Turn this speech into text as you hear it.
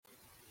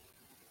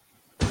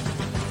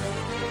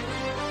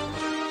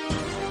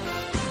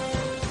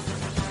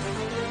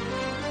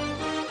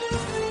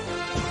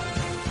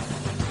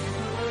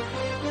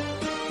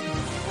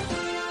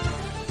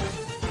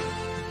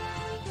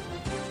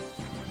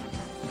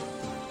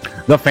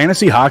The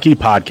Fantasy Hockey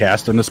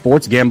Podcast and the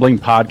Sports Gambling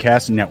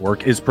Podcast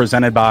Network is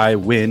presented by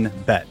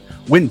WynnBET.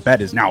 WynnBET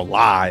is now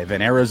live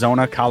in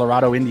Arizona,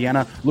 Colorado,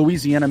 Indiana,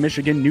 Louisiana,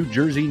 Michigan, New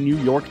Jersey, New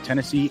York,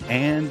 Tennessee,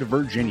 and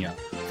Virginia.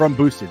 From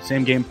boosted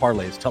same-game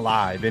parlays to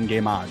live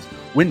in-game odds,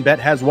 WynnBET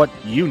has what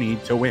you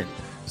need to win.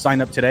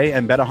 Sign up today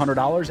and bet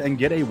 $100 and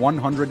get a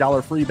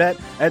 $100 free bet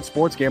at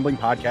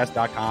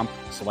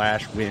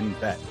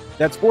sportsgamblingpodcast.com/WynnBET.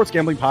 That's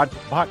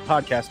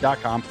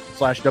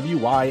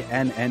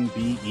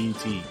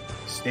sportsgamblingpodcast.com/WYNNBET.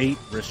 State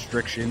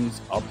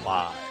restrictions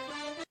apply.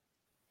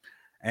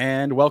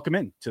 And welcome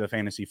in to the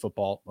Fantasy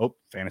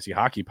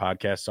Hockey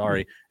Podcast.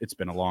 Sorry, it's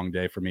been a long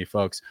day for me,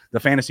 folks. The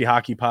Fantasy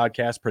Hockey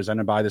Podcast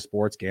presented by the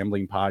Sports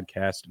Gambling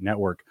Podcast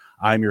Network.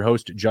 I'm your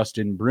host,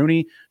 Justin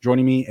Bruni.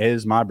 Joining me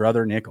is my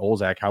brother, Nick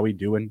Olzak. How we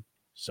doing,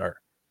 sir?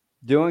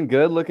 Doing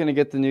good. Looking to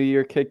get the new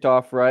year kicked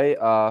off right.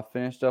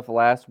 Finished up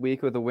last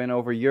week with a win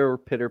over your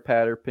Pitter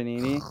Patter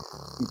Panini,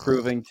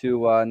 improving to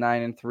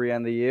 9-3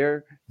 on the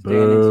year.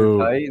 Standings are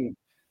tight, and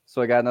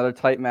so I got another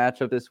tight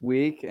matchup this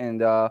week,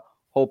 and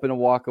hoping to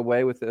walk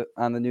away with it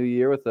on the new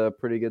year with a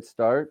pretty good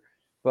start.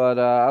 But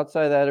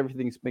outside of that,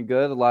 everything's been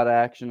good. A lot of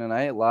action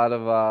tonight. A lot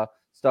of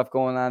stuff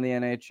going on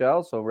in the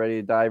NHL. So ready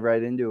to dive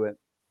right into it.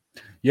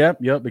 Yep.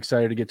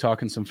 Excited to get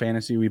talking some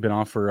fantasy. We've been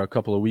off for a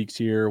couple of weeks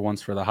here,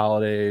 once for the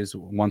holidays,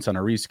 once on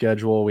a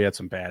reschedule. We had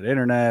some bad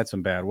internet,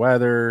 some bad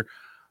weather.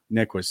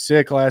 Nick was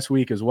sick last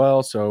week as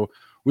well. So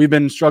we've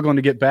been struggling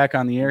to get back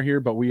on the air here,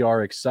 but we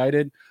are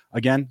excited.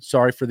 Again,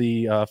 sorry for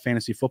the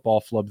fantasy football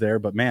flub there,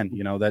 but man,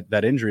 you know,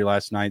 that injury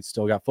last night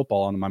still got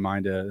football on my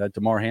mind. That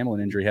DeMar Hamlin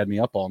injury had me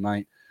up all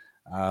night.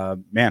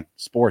 Man,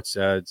 sports,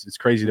 it's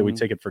crazy that we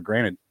take it for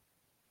granted.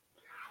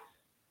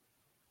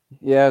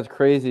 Yeah, it's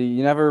crazy.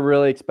 You never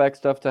really expect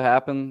stuff to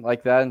happen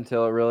like that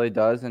until it really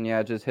does. And yeah,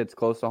 it just hits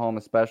close to home,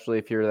 especially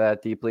if you're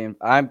that deeply.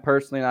 I'm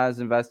personally not as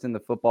invested in the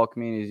football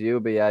community as you,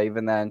 but yeah,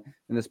 even then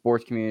in the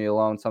sports community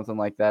alone, something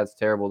like that's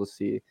terrible to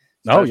see.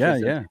 Oh,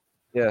 yeah.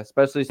 Yeah,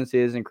 especially since he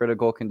is in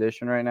critical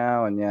condition right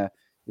now. And yeah,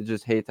 you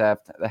just hate to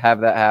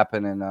have that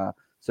happen in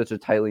such a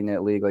tightly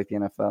knit league like the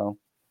NFL.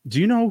 Do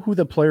you know who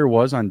the player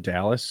was on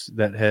Dallas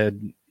that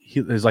had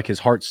his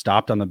heart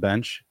stopped on the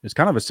bench? It's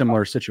kind of a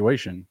similar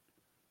situation.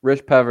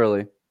 Rich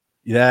Peverly.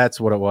 That's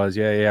what it was.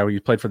 Yeah.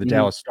 He played for the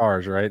Dallas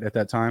Stars, right, at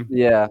that time?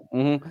 Yeah.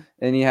 Mm-hmm.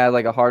 And he had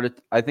like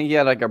I think he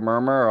had like a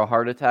murmur or a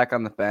heart attack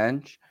on the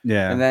bench.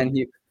 Yeah. And then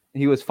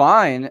he was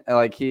fine.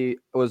 Like he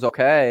was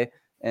okay.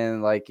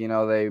 And like, you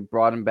know, they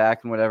brought him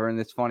back and whatever. And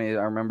it's funny.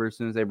 I remember as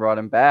soon as they brought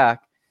him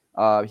back,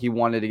 he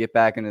wanted to get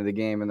back into the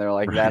game. And they're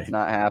like, that's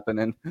not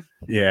happening.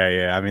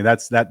 Yeah. I mean,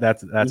 that's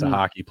a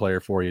hockey player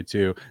for you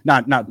too.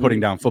 Not putting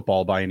down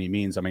football by any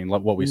means. I mean,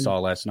 what we saw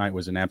last night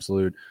was an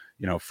absolute,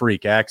 you know,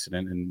 freak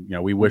accident. And, you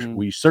know,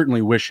 we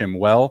certainly wish him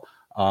well.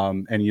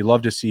 And you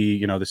love to see,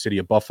 you know, the city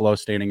of Buffalo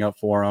standing up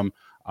for him.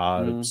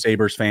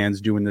 Sabres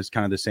fans doing this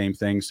kind of the same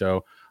thing.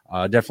 So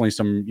definitely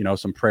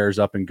some prayers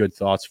up and good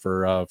thoughts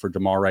for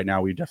DeMar right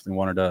now. We definitely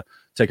wanted to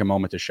take a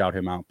moment to shout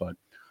him out, but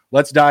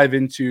let's dive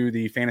into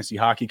the fantasy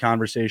hockey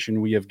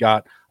conversation. We have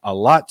got a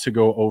lot to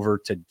go over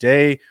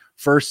today.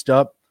 First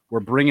up,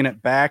 we're bringing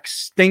it back.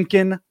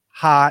 Stinking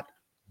hot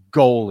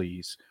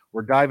goalies.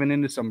 We're diving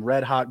into some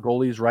red hot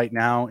goalies right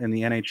now in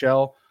the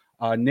NHL.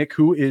 Nick,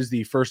 who is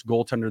the first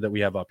goaltender that we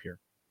have up here?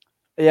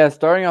 Yeah,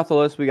 starting off the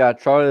list, we got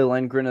Charlie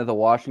Lindgren of the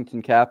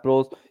Washington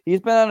Capitals.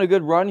 He's been on a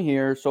good run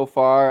here so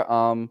far.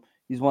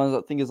 He's won, I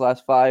think, his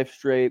last 5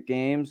 straight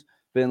games.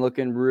 Been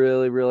looking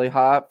really, really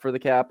hot for the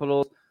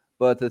Capitals.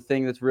 But the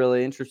thing that's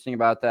really interesting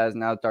about that is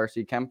now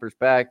Darcy Kemper's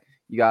back.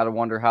 You got to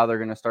wonder how they're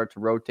going to start to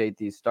rotate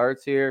these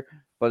starts here.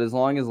 But as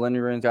long as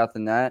Lindgren's got the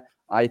net,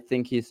 I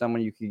think he's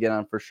someone you could get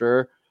on for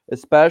sure,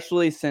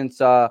 especially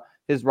since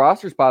his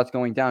roster spot's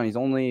going down. He's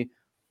only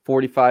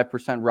 45%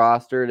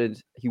 rostered,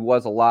 and he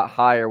was a lot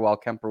higher while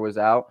Kemper was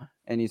out,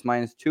 and he's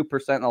minus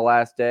 2% in the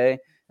last day.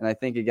 And I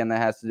think, again,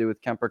 that has to do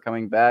with Kemper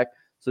coming back.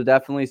 So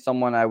definitely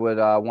someone I would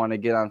want to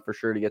get on for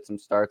sure to get some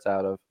starts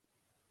out of.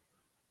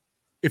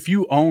 If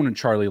you own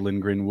Charlie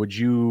Lindgren, would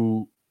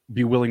you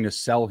be willing to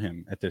sell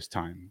him at this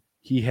time?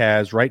 He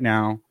has right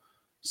now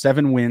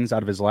 7 wins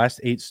out of his last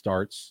 8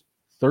 starts,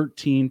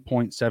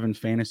 13.7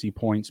 fantasy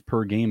points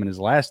per game in his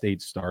last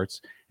 8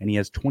 starts, and he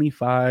has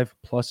 25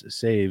 plus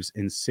saves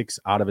in 6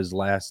 out of his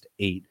last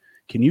 8.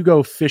 Can you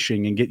go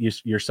fishing and get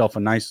yourself a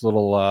nice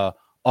little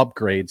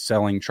upgrade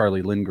selling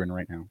Charlie Lindgren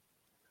right now?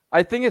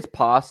 I think it's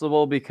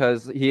possible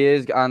because he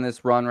is on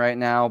this run right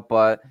now,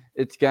 but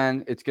it's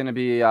going to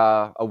be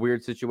a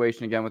weird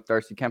situation again with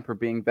Darcy Kemper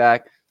being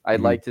back.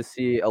 I'd like to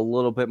see a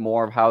little bit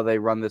more of how they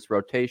run this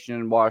rotation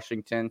in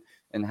Washington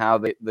and how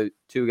the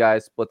two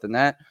guys split the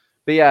net.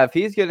 But yeah, if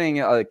he's getting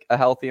a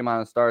healthy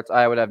amount of starts,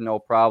 I would have no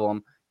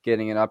problem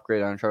getting an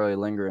upgrade on Charlie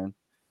Lindgren.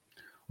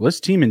 Well, this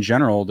team in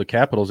general, the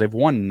Capitals, they've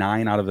won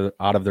 9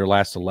 out of their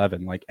last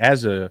 11. Like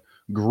as a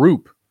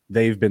group,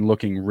 they've been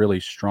looking really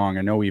strong.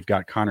 I know we've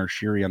got Connor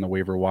Sheary on the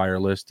waiver wire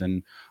list,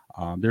 and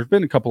there's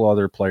been a couple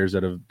other players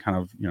that have kind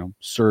of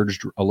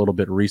surged a little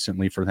bit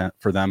recently for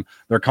them.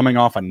 They're coming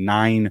off a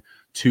 9-2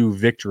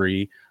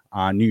 victory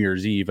on New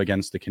Year's Eve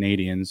against the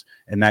Canadians.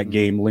 In that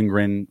game,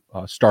 Lindgren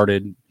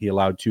started. He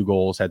allowed 2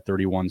 goals, had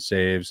 31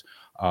 saves,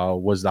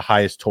 was the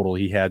highest total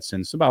he had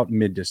since about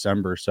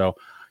mid-December. So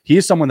he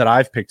is someone that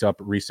I've picked up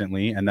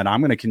recently and that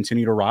I'm going to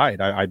continue to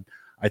ride.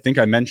 I think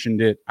I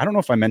mentioned it. I don't know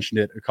if I mentioned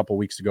it a couple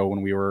weeks ago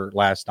when we were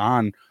last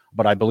on,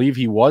 but I believe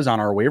he was on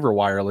our waiver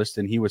wire list,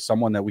 and he was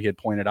someone that we had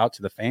pointed out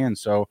to the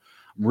fans. So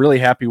I'm really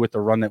happy with the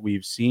run that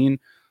we've seen.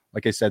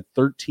 Like I said,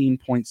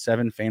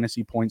 13.7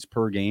 fantasy points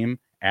per game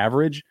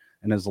average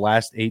in his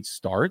last 8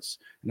 starts.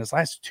 In his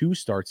last 2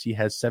 starts, he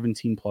has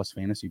 17 plus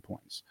fantasy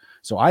points.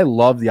 So I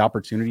love the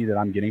opportunity that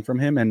I'm getting from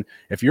him. And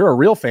if you're a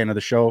real fan of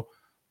the show,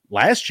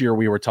 last year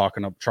we were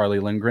talking of Charlie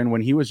Lindgren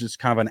when he was just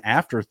kind of an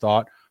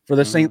afterthought for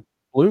the St.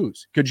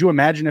 Blues. Could you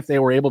imagine if they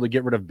were able to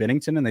get rid of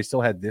Binnington and they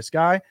still had this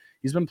guy?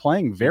 He's been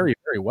playing very,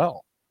 very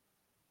well.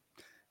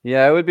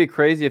 Yeah, it would be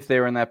crazy if they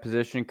were in that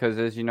position because,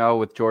 as you know,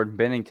 with Jordan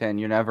Binnington,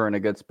 you're never in a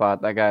good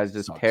spot. That guy is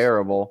just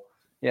terrible.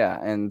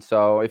 Yeah, and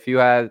so if you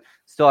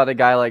still had a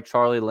guy like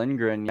Charlie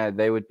Lindgren, yeah,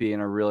 they would be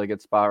in a really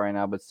good spot right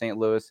now. But St.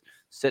 Louis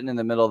sitting in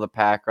the middle of the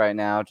pack right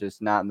now,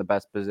 just not in the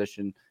best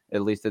position,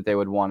 at least that they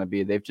would want to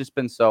be. They've just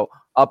been so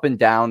up and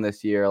down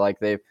this year. Like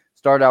they've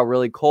started out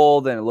really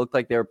cold, and it looked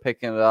like they were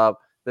picking it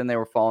up. Then they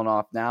were falling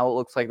off. Now it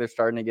looks like they're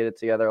starting to get it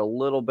together a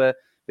little bit.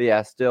 But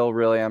yeah, still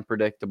really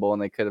unpredictable,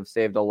 and they could have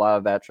saved a lot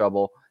of that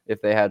trouble if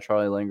they had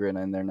Charlie Lindgren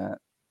in their net.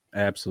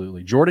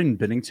 Absolutely. Jordan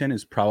Binnington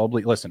is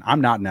probably, listen,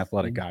 I'm not an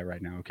athletic guy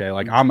right now. Okay.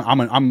 Like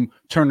I'm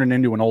turning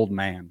into an old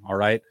man. All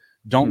right.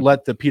 Don't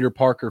let the Peter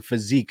Parker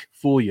physique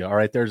fool you. All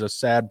right. There's a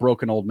sad,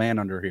 broken old man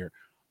under here,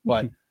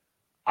 but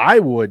I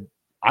would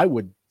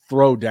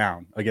throw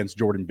down against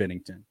Jordan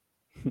Binnington.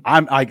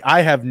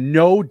 I have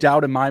no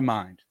doubt in my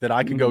mind that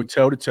I can go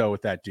toe to toe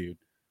with that dude.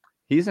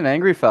 He's an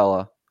angry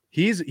fella.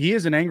 He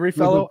is an angry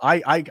fellow.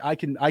 I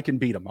can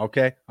beat him.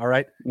 Okay. All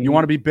right. You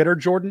want to be bitter,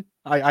 Jordan?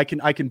 I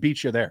can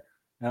beat you there.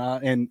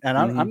 I'm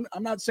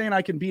not saying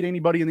I can beat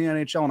anybody in the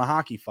NHL in a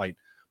hockey fight,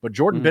 but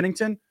Jordan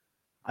Binnington,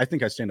 I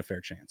think I stand a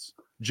fair chance.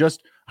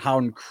 Just how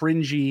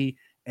cringy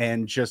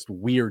and just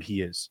weird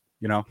he is.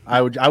 You know,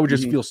 I would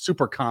just feel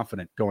super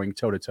confident going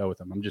toe to toe with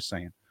him. I'm just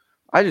saying.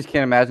 I just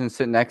can't imagine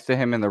sitting next to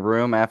him in the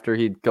room after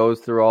he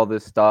goes through all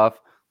this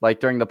stuff, like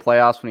during the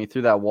playoffs when he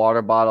threw that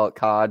water bottle at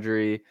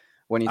Kadri,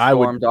 when he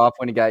stormed off,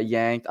 when he got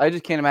yanked. I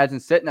just can't imagine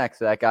sitting next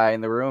to that guy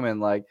in the room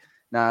and like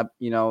not,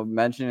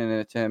 mentioning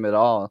it to him at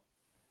all.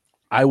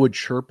 I would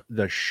chirp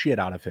the shit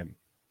out of him.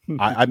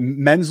 I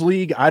men's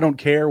league, I don't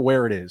care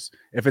where it is.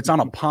 If it's on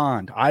a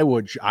pond, I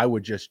would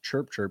just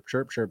chirp.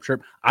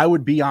 I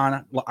would be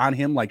on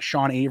him like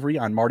Sean Avery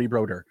on Marty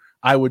Brodeur.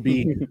 I would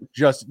be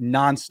just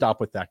nonstop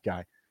with that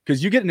guy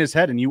because you get in his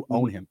head and you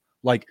own him.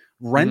 Like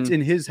rent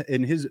in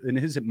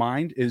his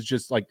mind is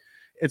just like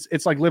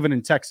it's like living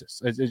in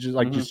Texas. It's just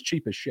like just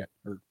cheap as shit,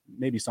 or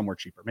maybe somewhere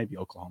cheaper, maybe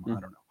Oklahoma. I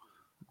don't know.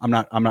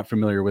 I'm not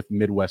familiar with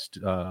Midwest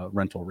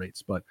rental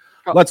rates, but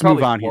let's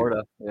move on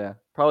Florida. Here. Yeah,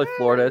 probably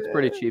Florida. It's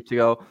pretty cheap to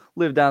go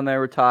live down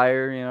there,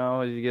 retire.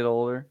 As you get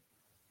older.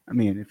 I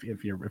mean,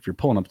 if you're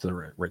pulling up to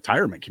the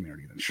retirement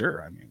community, then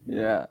sure. I mean,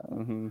 yeah.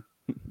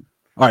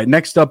 All right,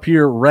 next up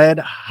here, red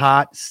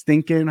hot,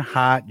 stinking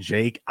hot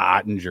Jake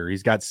Oettinger.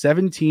 He's got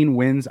 17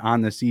 wins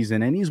on the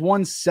season, and he's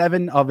won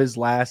 7 of his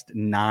last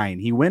 9.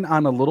 He went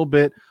on a little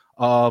bit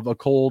of a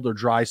cold or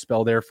dry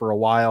spell there for a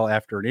while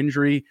after an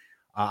injury.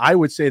 I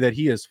would say that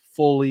he is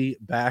fully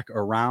back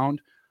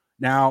around.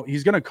 Now,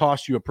 he's going to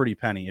cost you a pretty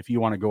penny if you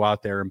want to go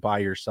out there and buy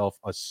yourself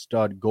a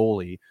stud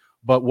goalie.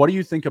 But what do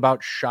you think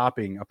about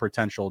shopping a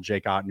potential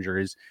Jake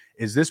Oettinger?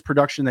 Is this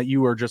production that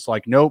you are just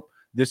like, nope,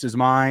 this is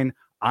mine.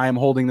 I am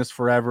holding this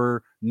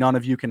forever. None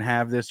of you can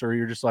have this. Or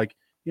you're just like,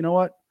 you know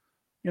what?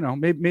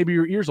 Maybe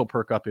your ears will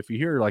perk up if you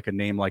hear like a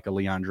name like a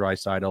Leon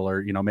Draisaitl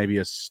or, maybe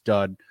a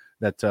stud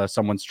that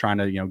someone's trying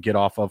to, get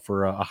off of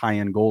for a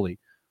high-end goalie.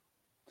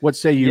 What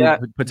say you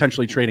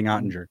potentially trading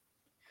Oettinger?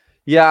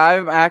 Yeah,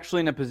 I'm actually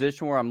in a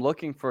position where I'm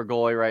looking for a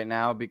goalie right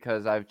now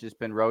because I've just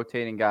been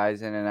rotating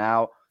guys in and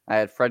out. I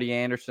had Freddie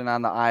Anderson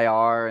on the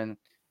IR, and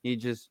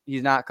he's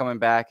not coming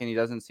back, and he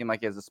doesn't seem like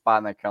he has a spot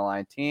in that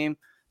Carolina team.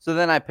 So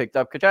then I picked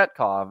up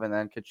Kochetkov, and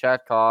then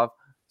Kochetkov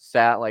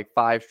sat like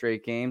 5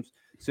 straight games.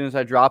 As soon as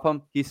I drop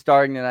him, he's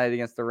starting tonight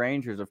against the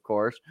Rangers, of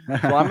course.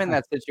 So I'm in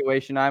that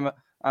situation. I'm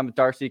a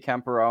Darcy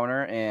Kemper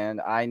owner,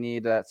 and I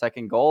need that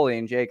second goalie,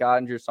 and Jake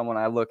Oettinger is someone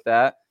I looked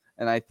at.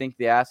 And I think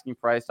the asking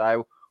price I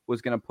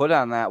was going to put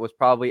on that was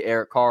probably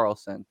Erik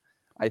Karlsson.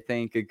 I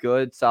think a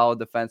good, solid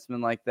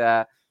defenseman like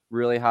that,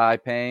 really high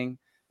paying,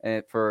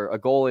 and for a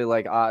goalie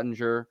like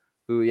Oettinger,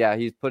 who,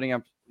 he's putting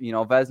up,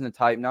 Vezina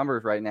type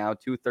numbers right now,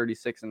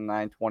 236 and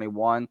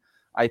 921.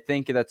 I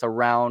think that's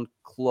around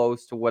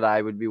close to what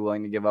I would be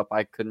willing to give up.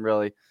 I couldn't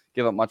really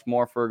give up much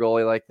more for a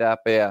goalie like that.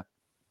 But yeah,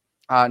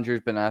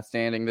 Oettinger's been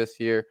outstanding this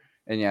year.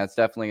 And it's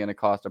definitely going to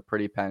cost a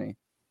pretty penny.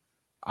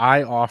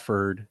 I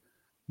offered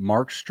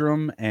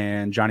Markstrom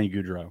and Johnny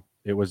Gaudreau.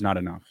 It was not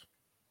enough.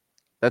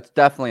 That's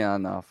definitely not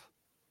enough.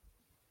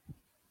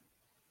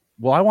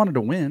 Well, I wanted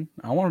to win.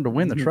 I wanted to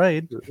win the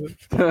trade.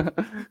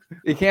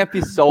 It can't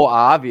be so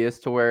obvious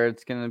to where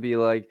it's going to be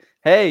like,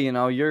 hey,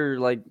 you're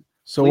like.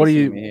 So what do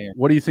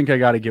you think I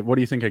got to give? What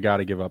do you think I got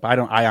to give up?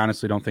 I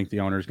honestly don't think the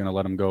owner is going to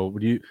let him go.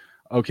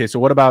 Okay, so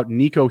what about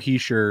Nico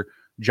Hischier,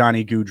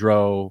 Johnny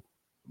Gaudreau,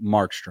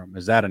 Markstrom?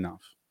 Is that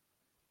enough?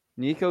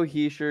 Nico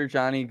Hischier,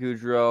 Johnny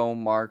Gaudreau,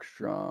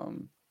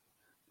 Markstrom.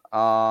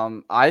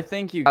 I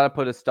think you got to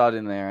put a stud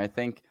in there. I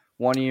think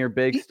one of your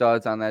big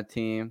studs on that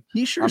team.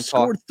 Hischier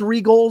scored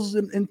 3 goals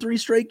in 3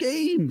 straight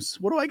games.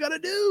 What do I got to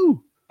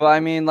do? Well, I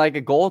mean, like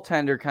a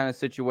goaltender kind of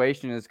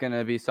situation is going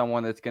to be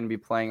someone that's going to be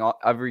playing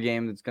every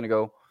game that's going to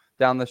go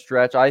down the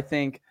stretch. I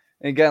think,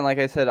 again, like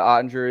I said,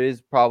 Oettinger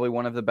is probably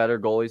one of the better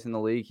goalies in the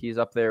league. He's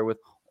up there with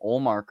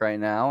Ullmark right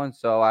now. And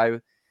so I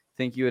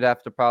think you would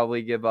have to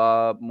probably give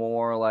up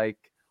more like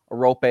a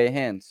Roope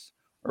Hintz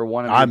or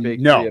one of your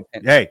big no.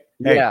 Hey,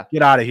 yeah.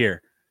 Get out of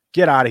here.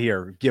 Get out of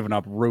here giving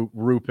up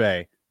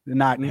Roope.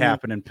 Not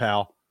happening,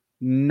 pal.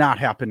 Not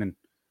happening.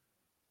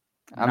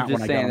 I'm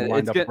just saying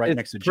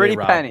it's pretty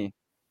penny.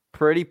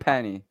 Pretty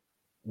penny.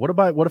 What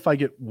if I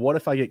get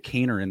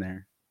Kaner in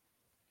there?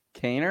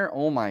 Kaner?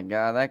 Oh my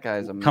god, that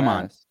guy's a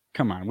mess.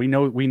 Come on. We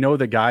know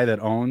the guy that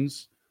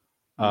owns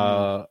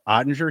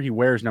Oettinger. He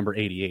wears number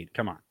 88.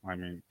 Come on.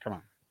 Come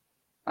on.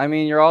 I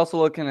mean, you're also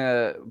looking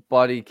at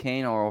Buddy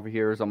Kaner over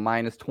here as a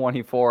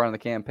 -24 on the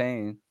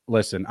campaign.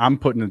 Listen, I'm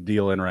putting a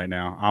deal in right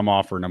now. I'm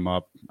offering him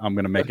up. I'm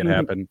going to make it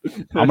happen.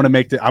 I'm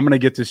going to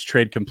get this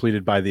trade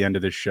completed by the end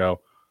of this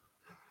show.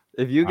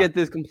 If you get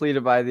this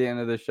completed by the end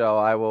of the show,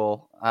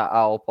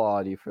 I'll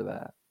applaud you for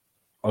that.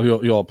 Oh,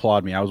 you'll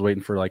applaud me. I was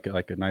waiting for like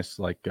a nice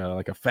like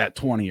a fat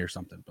 20 or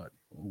something, but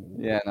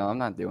yeah, no, I'm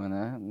not doing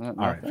that.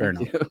 All right, fair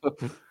enough.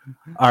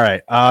 All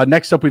right.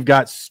 Next up, we've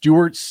got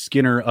Stuart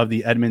Skinner of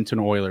the Edmonton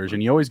Oilers,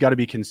 and you always got to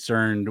be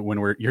concerned when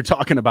you're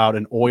talking about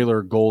an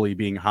Oiler goalie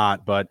being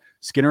hot. But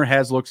Skinner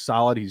has looked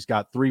solid. He's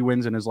got 3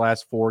 wins in his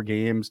last 4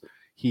 games.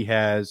 He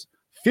has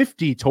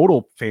 50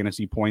 total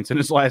fantasy points in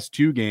his last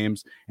 2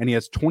 games, and he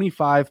has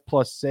 25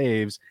 plus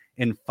saves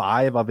in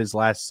 5 of his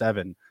last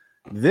 7.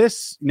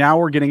 Now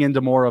we're getting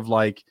into more of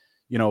like,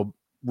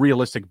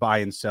 realistic buy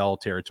and sell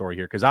territory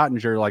here. Cause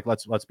Oettinger, like,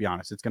 let's be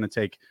honest, it's going to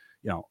take,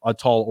 a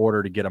tall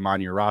order to get him on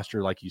your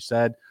roster, like you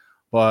said.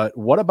 But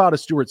what about a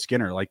Stuart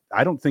Skinner? Like,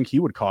 I don't think he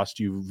would cost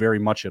you very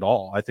much at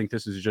all. I think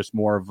this is just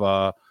more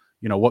of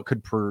what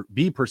could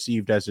be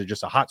perceived as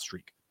just a hot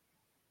streak.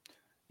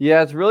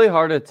 Yeah, it's really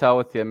hard to tell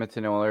with the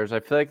Edmonton Oilers. I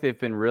feel like they've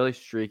been really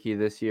streaky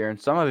this year, and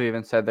some have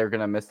even said they're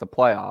going to miss the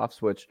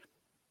playoffs, which,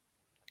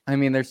 I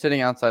mean, they're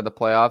sitting outside the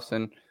playoffs,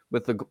 and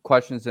with the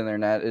questions in their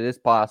net, it is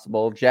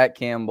possible. Jack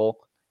Campbell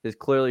has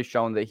clearly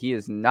shown that he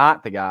is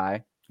not the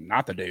guy.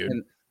 Not the dude.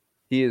 And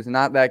he is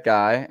not that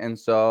guy, and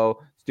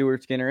so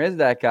Stuart Skinner is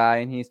that guy,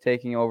 and he's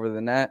taking over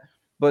the net.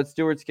 But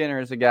Stuart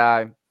Skinner is a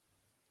guy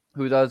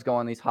who does go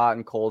on these hot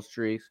and cold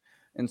streaks.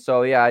 And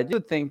so, yeah, I do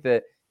think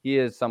that he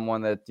is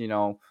someone that,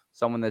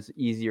 someone that's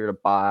easier to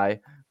buy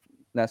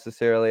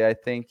necessarily. I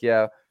think,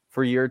 yeah,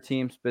 for your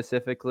team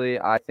specifically,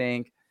 I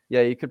think,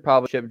 yeah, you could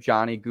probably ship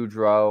Johnny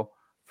Gaudreau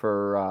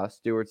for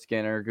Stuart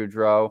Skinner.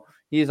 Gaudreau,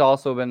 he's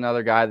also been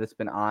another guy that's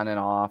been on and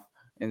off.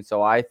 And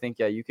so I think,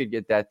 yeah, you could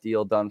get that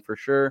deal done for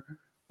sure.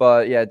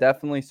 But, yeah,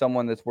 definitely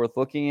someone that's worth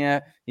looking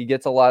at. He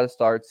gets a lot of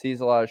starts,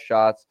 sees a lot of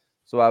shots.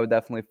 So I would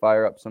definitely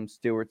fire up some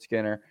Stuart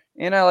Skinner.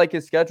 And I like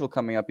his schedule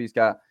coming up. He's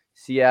got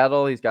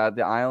Seattle. He's got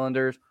the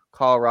Islanders,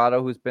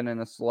 Colorado, who's been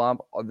in a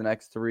slump of the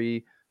next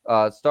 3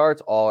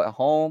 starts, all at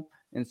home.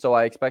 And so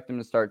I expect him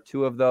to start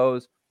 2 of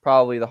those.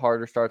 Probably the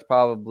harder starts,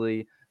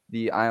 probably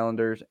the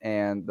Islanders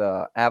and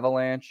the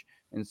Avalanche.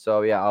 And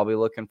so, yeah, I'll be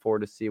looking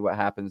forward to see what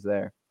happens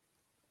there.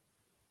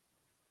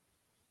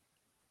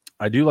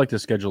 I do like the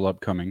schedule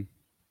upcoming,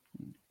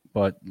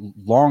 but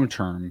long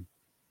term,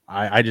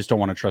 I just don't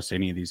want to trust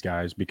any of these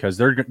guys because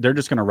they're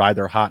just going to ride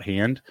their hot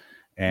hand,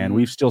 and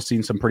we've still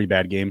seen some pretty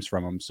bad games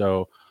from them.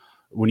 So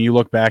when you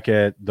look back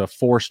at the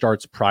 4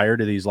 starts prior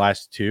to these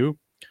last 2,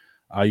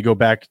 you go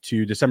back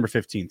to December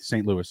 15th,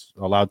 St. Louis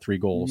allowed 3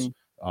 goals.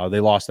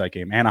 They lost that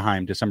game.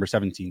 Anaheim, December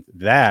 17th.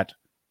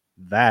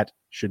 That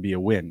should be a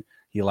win.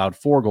 He allowed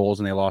 4 goals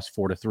and they lost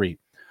 4-3.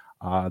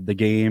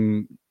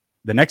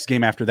 The next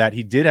game after that,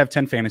 he did have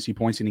 10 fantasy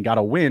points and he got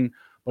a win,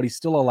 but he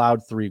still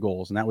allowed 3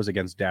 goals, and that was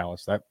against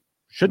Dallas. That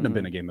shouldn't have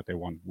been a game that they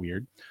won.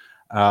 Weird.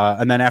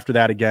 And then after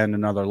that, again,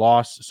 another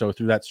loss. So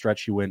through that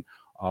stretch, he went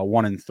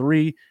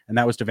 1-3, and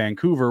that was to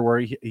Vancouver, where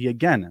he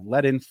again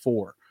let in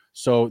 4.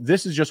 So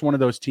this is just one of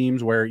those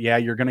teams where, yeah,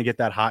 you're going to get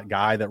that hot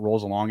guy that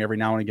rolls along every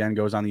now and again,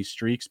 goes on these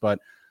streaks. But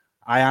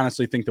I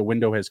honestly think the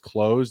window has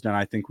closed, and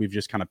I think we've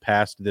just kind of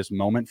passed this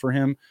moment for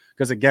him.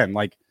 Because, again,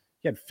 like,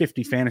 he had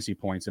 50 fantasy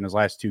points in his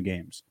last 2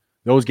 games.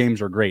 Those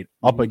games are great.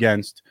 Up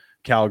against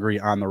Calgary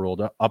on the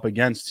road, up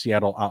against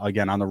Seattle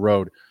again on the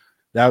road.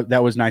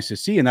 That was nice to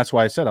see, and that's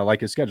why I said I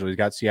like his schedule. He's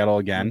got Seattle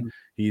again.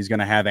 He's going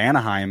to have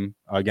Anaheim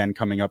again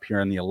coming up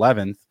here in the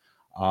 11th.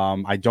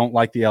 I don't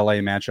like the LA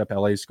matchup.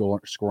 LA is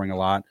scoring a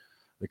lot.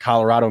 The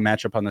Colorado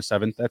matchup on the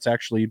 7th, that's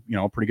actually,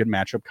 a pretty good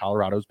matchup.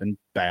 Colorado's been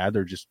bad.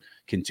 They're just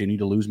continue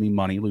to lose me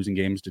money, losing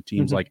games to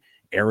teams like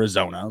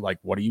Arizona. Like,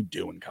 what are you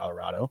doing,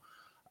 Colorado?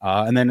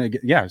 And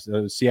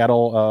then,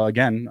 Seattle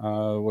again.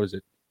 What is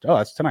it? Oh,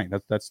 that's tonight.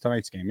 That's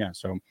tonight's game. Yeah.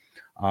 So,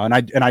 and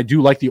I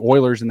do like the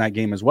Oilers in that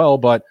game as well.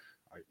 But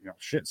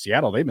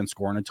Seattle, they've been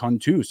scoring a ton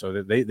too.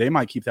 So they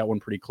might keep that one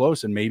pretty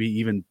close and maybe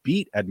even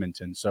beat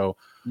Edmonton. So,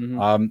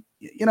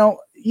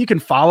 you can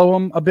follow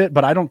him a bit,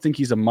 but I don't think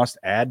he's a must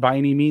add by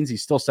any means.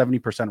 He's still 70%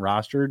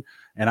 rostered,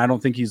 and I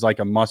don't think he's like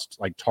a must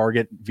like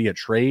target via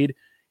trade.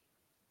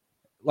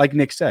 Like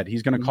Nick said,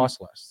 he's going to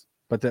cost less,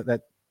 but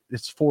that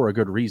it's for a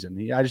good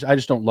reason. I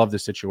just don't love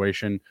this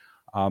situation.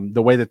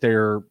 The way that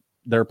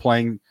they're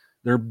playing,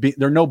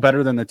 they're no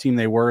better than the team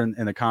they were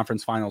in the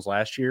conference finals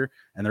last year.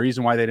 And the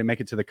reason why they didn't make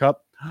it to the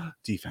cup,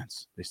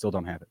 defense. They still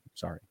don't have it.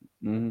 Sorry.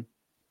 Mm-hmm.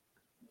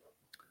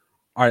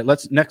 All right,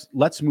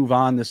 let's move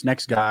on. This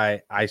next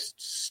guy, I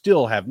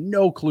still have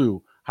no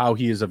clue how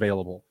he is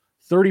available.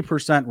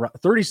 36%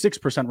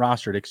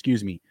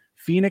 rostered,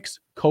 Phoenix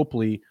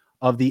Copley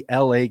of the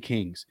LA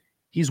Kings.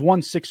 He's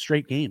won 6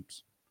 straight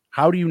games.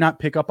 How do you not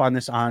pick up on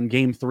this on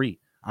game 3,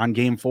 on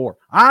game 4,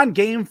 on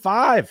game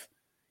 5?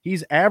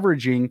 He's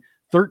averaging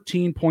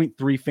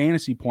 13.3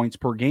 fantasy points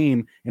per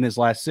game in his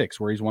last 6,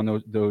 where he's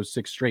won those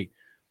 6 straight.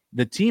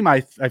 The team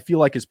I feel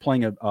like is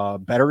playing a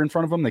better in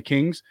front of him, the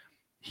Kings.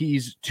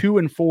 He's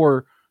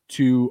 2-4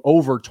 to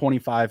over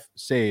 25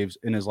 saves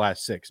in his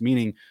last 6,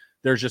 meaning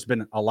there's just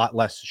been a lot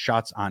less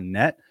shots on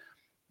net.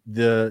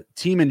 The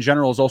team in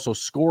general is also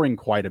scoring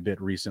quite a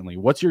bit recently.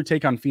 What's your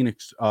take on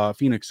Phoenix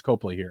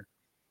Copley here?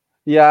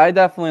 Yeah, I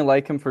definitely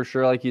like him for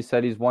sure. Like you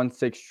said, he's won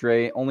 6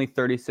 straight, only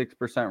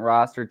 36%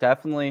 roster.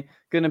 Definitely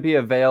going to be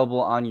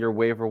available on your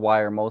waiver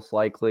wire, most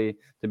likely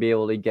to be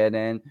able to get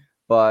in.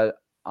 But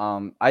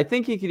I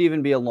think he could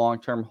even be a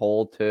long-term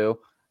hold too.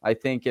 I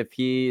think if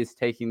he is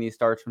taking these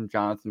starts from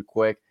Jonathan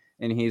Quick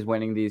and he's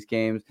winning these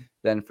games,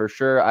 then for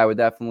sure I would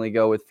definitely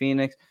go with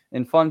Phoenix.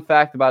 And fun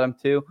fact about him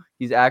too,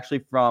 he's actually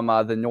from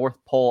the North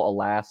Pole,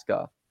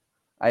 Alaska.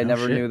 I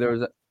never knew there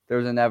was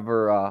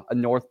a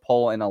North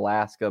Pole in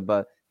Alaska,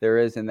 but there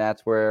is, and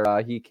that's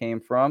where he came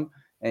from.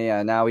 And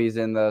yeah, now he's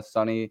in the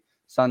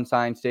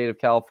sunshine state of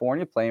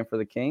California playing for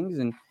the Kings.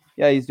 And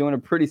yeah, he's doing a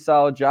pretty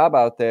solid job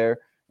out there.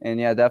 And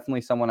yeah,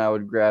 definitely someone I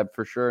would grab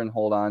for sure and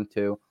hold on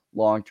to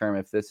long term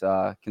if this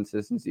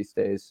consistency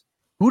stays.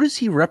 Who does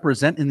he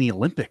represent in the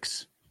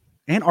Olympics?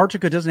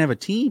 Antarctica doesn't have a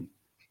team.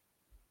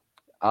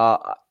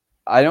 I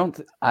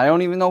don't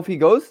even know if he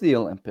goes to the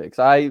Olympics.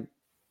 I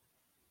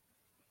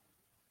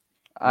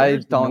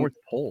don't. North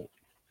Pole.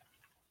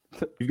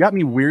 You've got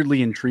me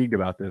weirdly intrigued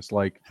about this.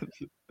 Like,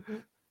 you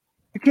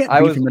can't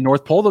be from the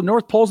North Pole. The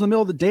North Pole's in the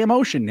middle of the damn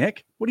ocean,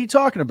 Nick. What are you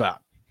talking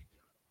about?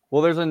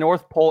 Well, there's a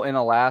North Pole in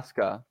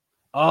Alaska.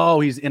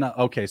 Oh,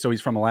 okay, so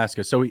he's from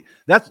Alaska. So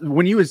that's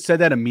when you had said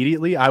that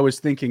immediately, I was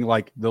thinking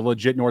like the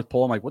legit North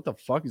Pole. I'm like, what the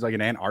fuck? He's like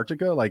in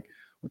Antarctica? Like,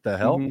 what the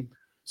hell? Mm-hmm.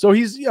 So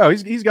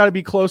he's got to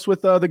be close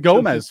with the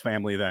Gomez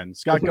family then.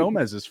 Scott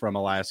Gomez is from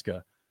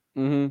Alaska.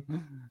 Mm-hmm.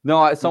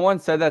 No, someone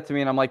said that to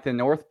me, and I'm like, the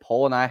North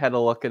Pole, and I had to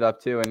look it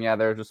up too. And yeah,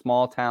 there's a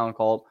small town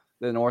called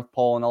the North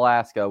Pole in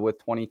Alaska with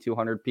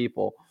 2,200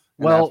 people.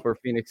 And that's where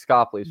Phoenix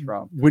Copley's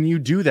from. When you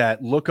do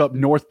that, look up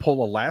North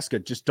Pole, Alaska.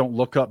 Just don't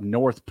look up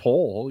North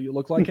Pole. You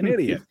look like an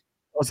idiot.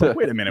 I was like,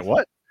 wait a minute,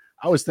 what?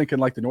 I was thinking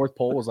like the North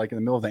Pole was like in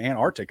the middle of the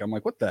Antarctic. I'm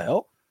like, what the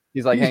hell?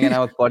 He's like hanging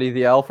out with Buddy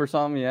the Elf or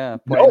something. Yeah,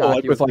 no,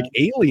 like with like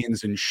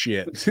aliens and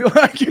shit.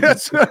 Like,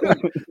 yes.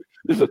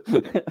 The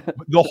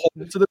hole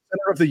to the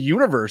center of the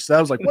universe. I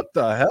was like, what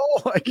the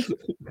hell? Like,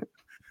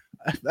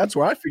 that's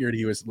where I figured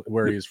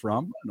where he was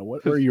from. I don't know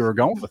where you were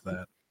going with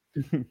that.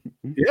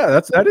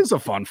 Yeah, that is a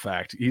fun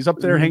fact. He's up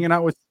there hanging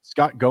out with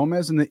Scott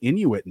Gomez and the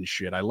Inuit and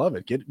shit. I love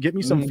it. Get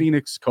me some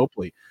Phoenix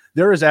Copley.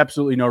 There is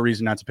absolutely no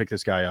reason not to pick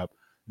this guy up.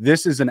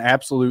 This is an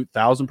absolute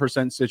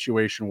 1,000%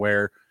 situation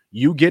where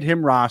you get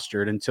him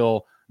rostered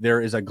until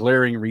there is a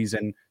glaring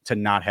reason to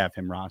not have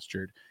him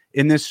rostered.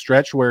 In this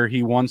stretch where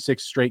he won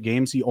 6 straight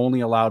games, he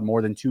only allowed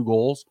more than 2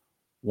 goals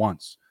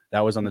once. That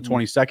was on the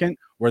 22nd,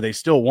 where they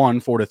still won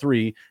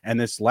 4-3. And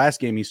this last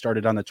game he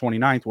started on the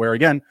 29th, where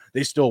again,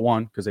 they still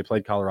won because they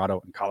played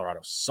Colorado, and Colorado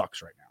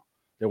sucks right now.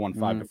 They won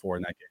 5-4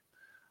 in that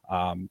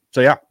game.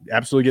 So yeah,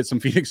 absolutely get some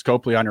Phoenix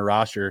Copley on your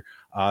roster.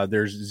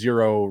 There's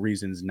zero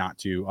reasons not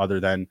to, other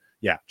than,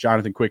 yeah,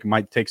 Jonathan Quick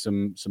might take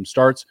some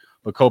starts,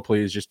 but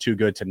Copley is just too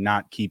good to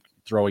not keep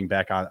throwing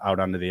back out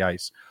onto the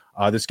ice.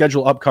 The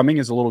schedule upcoming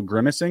is a little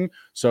grimacing,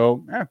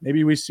 so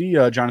maybe we see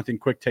Jonathan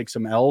Quick take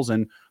some L's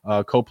and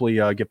Copley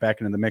get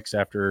back into the mix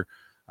after,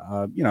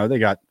 they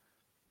got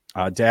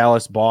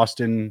Dallas,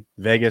 Boston,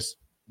 Vegas.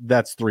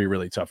 That's 3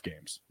 really tough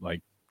games.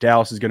 Like,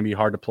 Dallas is going to be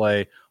hard to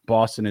play.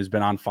 Boston has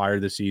been on fire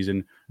this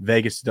season.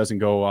 Vegas doesn't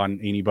go on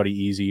anybody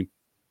easy.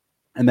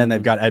 And then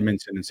they've got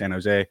Edmonton and San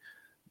Jose.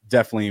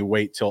 Definitely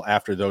wait till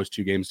after those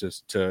 2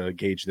 games to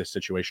gauge this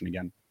situation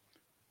again.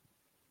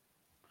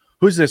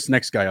 Who's this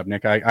next guy up,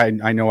 Nick? I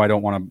know I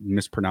don't want to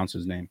mispronounce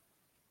his name.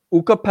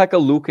 Ukko-Pekka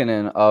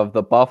Luukkonen of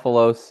the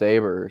Buffalo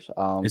Sabres.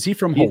 Is he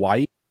from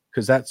Hawaii?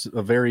 Because that's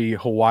a very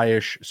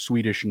Hawaiish,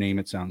 Swedish name,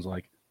 it sounds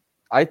like.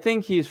 I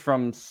think he's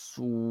from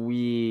Sweden.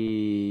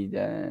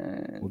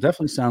 Well,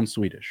 definitely sounds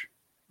Swedish.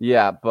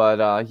 Yeah,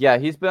 but yeah,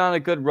 he's been on a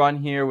good run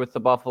here with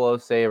the Buffalo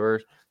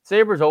Sabres.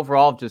 Sabres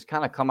overall have just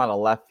kind of come out of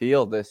left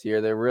field this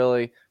year. They're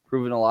really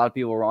proving a lot of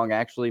people wrong,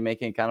 actually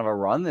making kind of a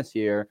run this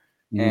year.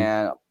 Mhm.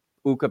 And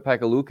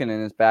Ukko-Pekka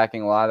Luukkonen is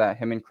backing a lot of that,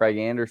 him and Craig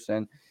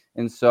Anderson.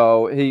 And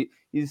so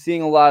he's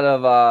seeing a lot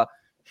of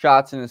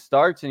shots in his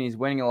starts, and he's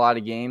winning a lot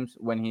of games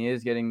when he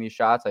is getting these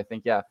shots. I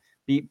think, yeah,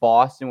 beat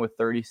Boston with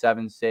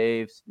 37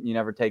 saves. You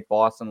never take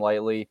Boston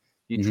lightly.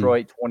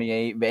 Detroit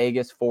 28,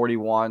 Vegas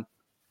 41.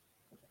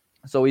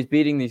 So he's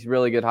beating these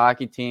really good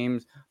hockey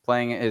teams,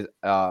 playing at his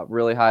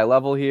really high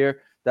level here.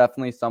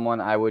 Definitely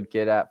someone I would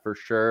get at for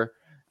sure.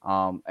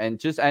 And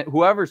just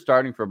whoever's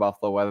starting for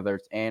Buffalo, whether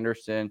it's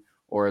Anderson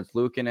or it's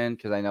Luukkonen,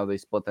 because I know they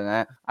split the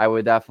net, I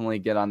would definitely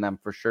get on them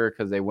for sure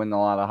because they win a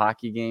lot of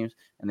hockey games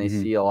and they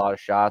see a lot of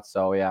shots.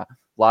 So, yeah,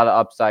 a lot of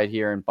upside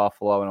here in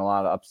Buffalo and a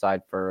lot of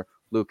upside for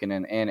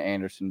Luukkonen and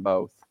Anderson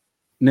both.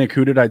 Nick,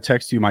 who did I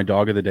text you my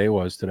dog of the day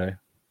was today?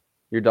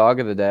 Your dog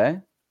of the day?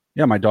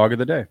 Yeah, my dog of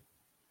the day.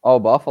 Oh,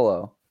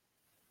 Buffalo.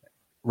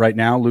 Right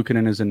now,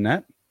 Luukkonen is in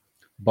net.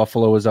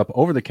 Buffalo is up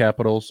over the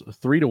Capitals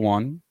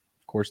 3-1.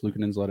 Of course,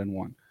 Luukkonen's let in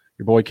one.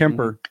 Your boy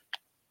Kemper,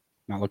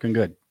 not looking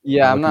good.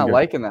 Yeah, I'm not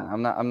liking that.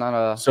 I'm not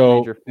a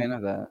major fan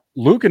of that.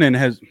 Luukkonen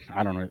has,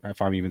 I don't know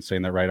if I'm even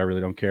saying that right. I really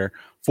don't care.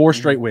 4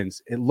 straight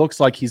wins. It looks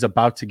like he's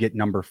about to get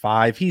number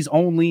 5. He's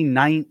only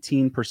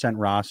 19%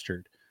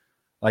 rostered.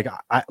 Like,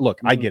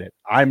 I get it.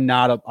 I'm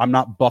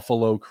not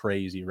Buffalo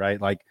crazy,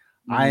 right? Like,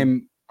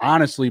 I'm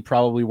honestly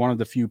probably one of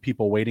the few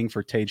people waiting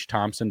for Tage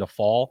Thompson to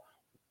fall.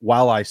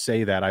 While I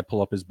say that, I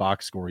pull up his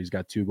box score. He's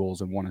got 2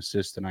 goals and 1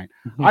 assist tonight.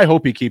 I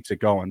hope he keeps it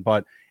going,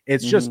 but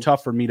it's just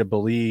tough for me to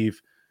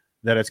believe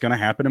that it's going to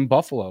happen in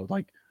Buffalo.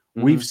 Like,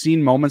 we've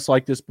seen moments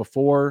like this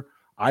before.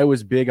 I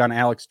was big on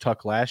Alex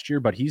Tuch last year,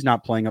 but he's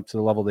not playing up to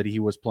the level that he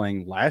was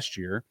playing last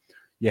year.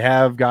 You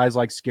have guys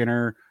like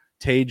Skinner.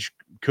 Tage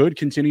could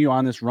continue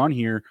on this run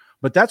here,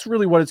 but that's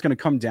really what it's going to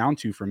come down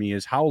to for me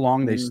is how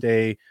long they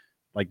stay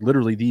like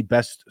literally the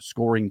best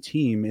scoring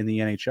team in the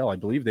NHL. I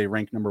believe they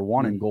rank number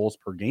 1 in goals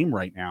per game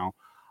right now.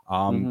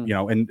 You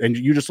know, and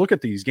you just look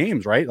at these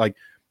games, right? Like,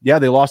 yeah,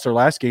 they lost their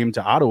last game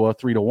to Ottawa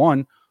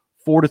 3-1,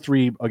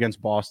 4-3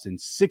 against Boston,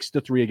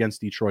 6-3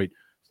 against Detroit,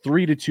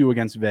 3-2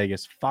 against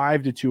Vegas,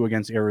 5-2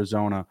 against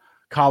Arizona,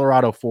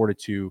 Colorado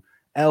 4-2,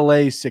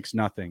 LA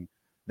 6-0.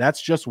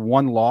 That's just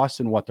one loss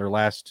in their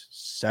last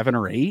 7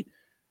 or 8.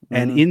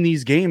 And in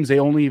these games,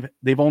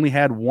 they've only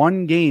had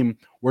one game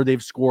where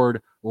they've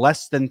scored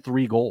less than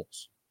 3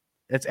 goals.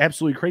 It's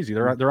absolutely crazy.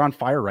 They're on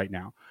fire right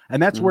now.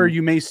 And that's where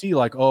you may see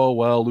like, oh,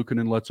 well,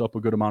 Luukkonen lets up a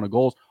good amount of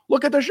goals.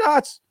 Look at the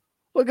shots.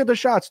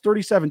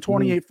 37,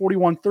 28,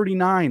 41,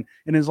 39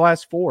 in his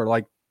last 4.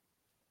 Like,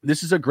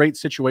 this is a great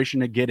situation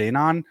to get in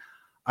on.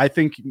 I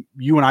think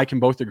you and I can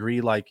both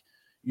agree, like,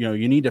 you know,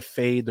 you need to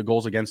fade the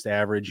goals against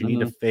average. You need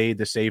to fade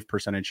the save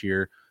percentage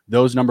here.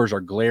 Those numbers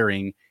are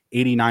glaring,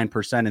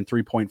 89% and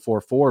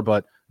 3.44,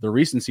 but the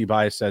recency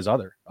bias says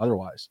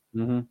otherwise.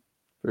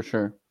 For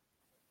sure.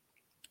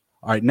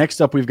 All right, next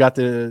up, we've got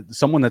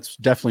someone that's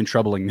definitely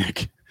troubling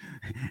Nick,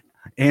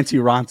 Antti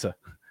Raanta.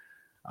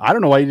 I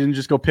don't know why you didn't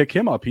just go pick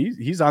him up.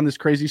 He's on this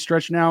crazy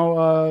stretch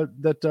now.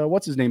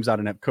 What's his name's out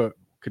of net?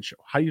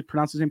 How do you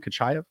pronounce his name?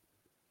 Kachayev?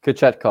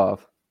 Kochetkov.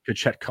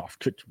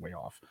 Way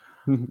off.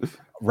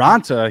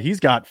 Raanta, he's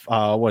got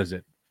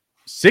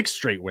 6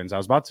 straight wins. I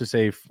was about to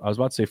say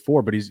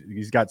 4, but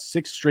he's got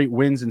 6 straight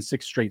wins and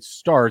 6 straight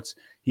starts.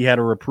 He had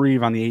a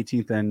reprieve on the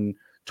 18th and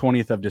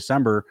 20th of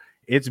December.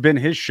 It's been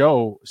his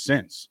show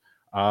since.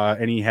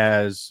 And he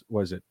has,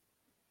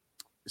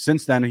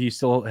 since then he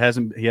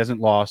hasn't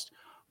lost,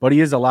 but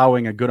he is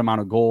allowing a good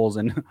amount of goals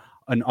and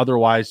an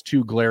otherwise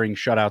 2 glaring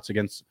shutouts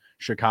against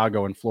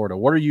Chicago and Florida.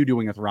 What are you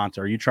doing with Raanta?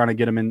 Are you trying to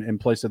get him in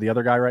place of the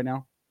other guy right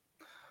now?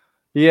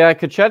 Yeah,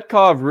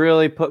 Kochetkov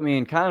really put me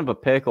in kind of a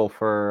pickle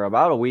for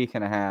about a week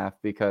and a half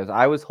because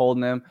I was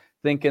holding him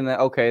thinking that,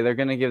 okay, they're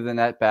going to give the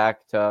net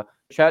back to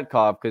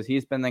Kochetkov because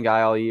he's been the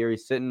guy all year.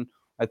 He's sitting,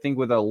 I think,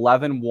 with an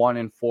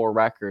 11-1-4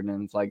 record.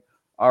 And it's like,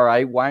 all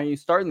right, why aren't you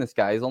starting this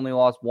guy? He's only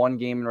lost 1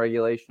 game in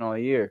regulation all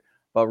year.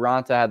 But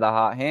Raanta had the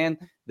hot hand.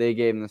 They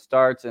gave him the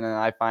starts. And then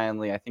I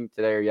think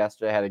today or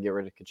yesterday, I had to get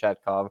rid of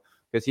Kochetkov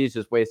because he's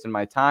just wasting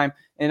my time.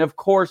 And, of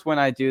course, when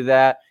I do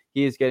that,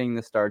 he is getting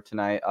the start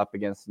tonight up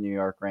against the New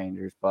York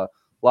Rangers. But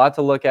a lot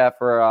to look at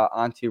for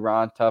Antti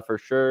Raanta for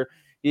sure.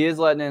 He is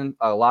letting in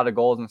a lot of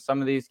goals in some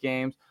of these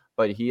games,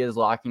 but he is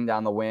locking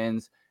down the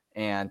wins.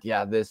 And,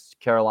 yeah, this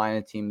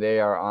Carolina team,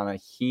 they are on a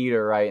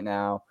heater right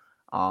now.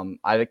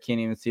 I can't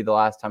even see the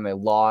last time they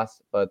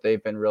lost, but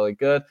they've been really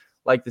good.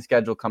 Like the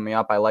schedule coming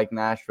up. I like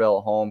Nashville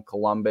at home,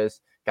 Columbus,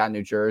 got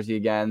New Jersey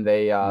again.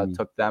 They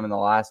took them in the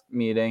last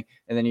meeting.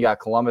 And then you got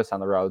Columbus on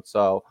the road.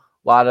 So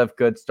a lot of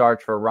good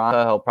starts for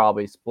Raanta. He'll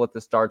probably split the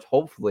starts,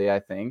 hopefully,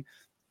 I think.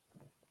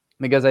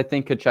 Because I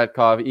think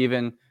Kochetkov,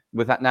 even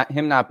with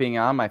him not being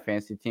on my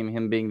fantasy team,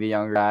 him being the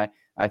younger guy,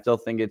 I still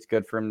think it's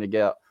good for him to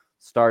get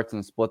starts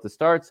and split the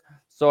starts.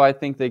 So I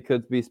think they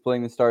could be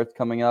splitting the starts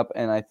coming up.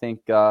 And I think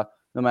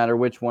no matter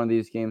which one of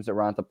these games that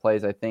Raanta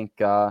plays, I think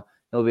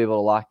he'll be able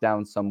to lock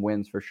down some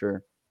wins for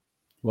sure.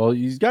 Well,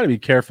 he's got to be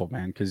careful,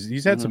 man, because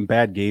he's had some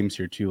bad games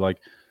here too. Like,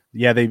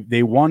 yeah,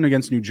 they won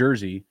against New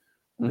Jersey.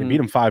 They beat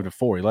him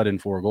 5-4. He let in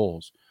 4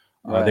 goals.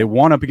 Right. They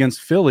won up against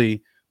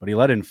Philly, but he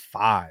let in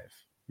 5.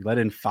 He let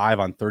in 5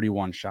 on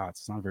 31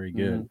 shots. It's not very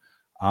good.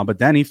 But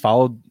then he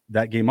followed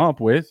that game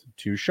up with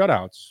 2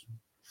 shutouts.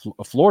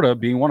 Florida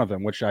being one of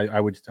them, which I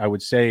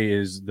would say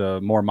is the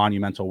more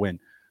monumental win.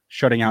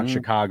 Shutting out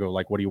Chicago,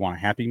 like, what do you want, a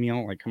Happy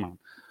Meal? Like, come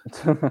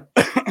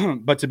on.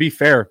 But to be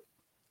fair,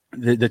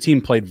 the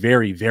team played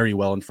very, very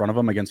well in front of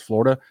him against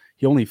Florida.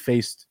 He only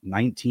faced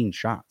 19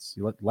 shots.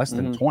 He let less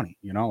than 20.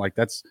 Like,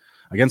 that's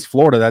against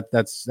Florida.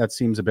 That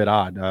seems a bit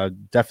odd.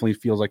 Definitely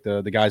feels like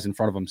the guys in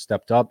front of him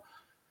stepped up.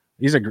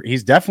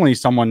 He's definitely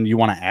someone you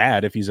want to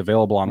add if he's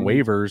available on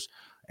waivers.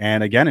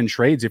 And again, in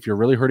trades, if you're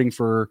really hurting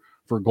for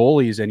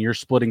goalies and you're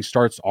splitting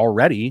starts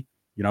already,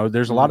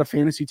 there's a lot of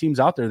fantasy teams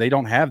out there. They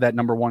don't have that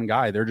number one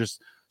guy. They're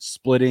just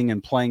splitting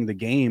and playing the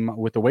game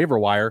with the waiver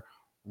wire.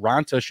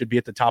 Raanta should be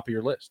at the top of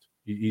your list.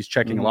 He's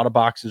checking a lot of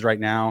boxes right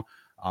now,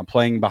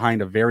 playing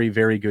behind a very,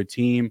 very good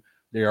team.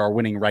 They are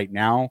winning right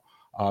now.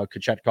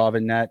 Kochetkov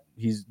in net.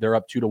 They're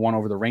up 2-1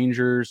 over the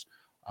Rangers.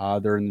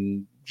 They're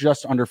in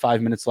just under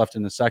 5 minutes left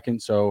in the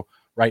second. So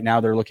right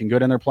now they're looking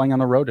good and they're playing on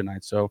the road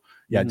tonight. So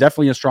yeah,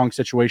 definitely a strong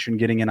situation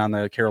getting in on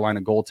the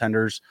Carolina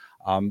goaltenders.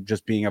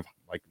 Just being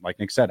like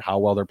Nick said, how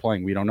well they're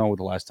playing. We don't know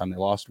the last time they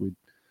lost.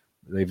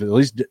 They've at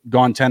least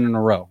gone 10 in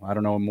a row. I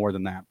don't know more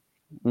than that.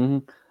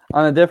 On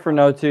a different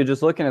note too,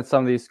 just looking at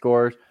some of these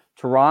scores,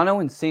 Toronto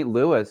and St.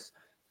 Louis.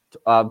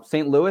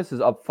 St. Louis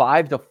is up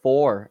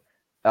 5-4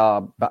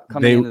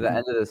 coming into the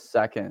end of the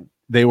second.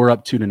 They were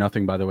up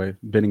 2-0, by the way.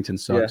 Binnington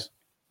sucks.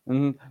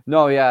 Yeah.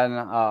 No, yeah, and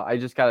I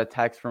just got a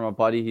text from a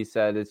buddy. He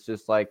said it's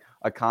just like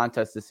a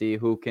contest to see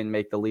who can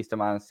make the least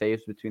amount of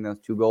saves between those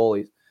two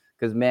goalies.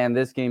 Because, man,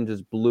 this game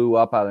just blew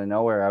up out of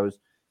nowhere. I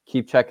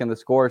keep checking the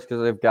scores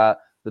because I've got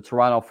the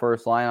Toronto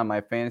first line on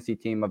my fantasy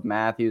team of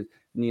Matthews,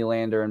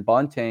 Nylander, and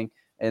Bunting,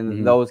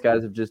 and those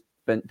guys have just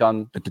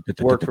done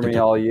work for me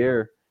all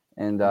year.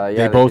 And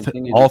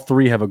all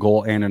three have a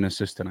goal and an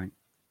assist tonight.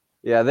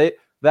 Yeah,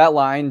 that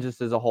line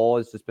just as a whole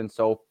has just been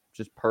so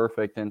just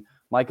perfect. And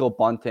Michael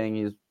Bunting,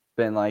 he's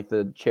been like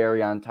the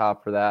cherry on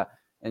top for that.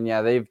 And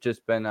yeah, they've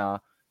just been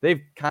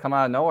they've kind of come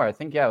out of nowhere. I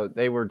think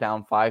they were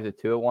down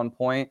 5-2 at one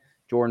point.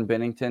 Jordan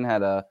Binnington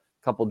had a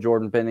couple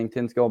Jordan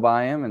Binningtons go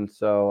by him, and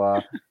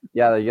so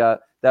yeah, they got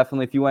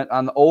definitely. If you went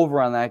on the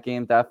over on that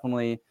game,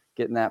 definitely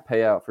getting that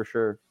payout for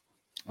sure.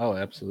 Oh,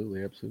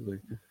 absolutely.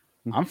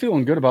 I'm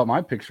feeling good about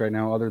my picks right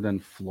now. Other than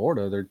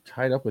Florida, they're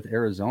tied up with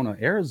Arizona.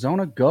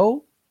 Arizona,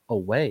 go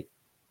away.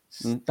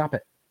 Stop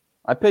it.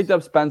 I picked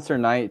up Spencer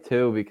Knight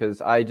too because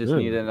I just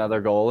needed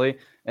another goalie,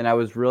 and I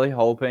was really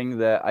hoping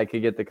that I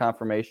could get the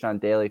confirmation on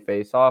Daily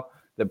Faceoff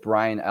that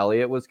Brian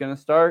Elliott was going to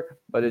start,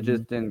 but it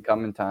just didn't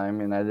come in time,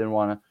 and I didn't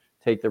want to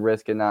take the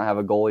risk and not have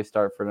a goalie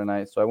start for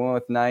tonight. So I went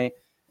with Knight,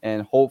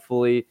 and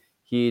hopefully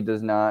he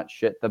does not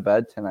shit the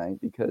bed tonight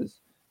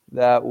because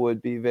that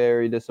would be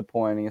very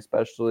disappointing,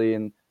 especially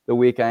in the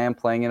week I am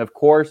playing. And of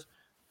course,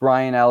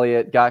 Brian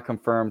Elliott got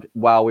confirmed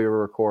while we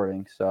were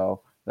recording,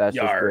 so that's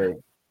just great.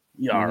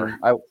 Yar.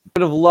 I would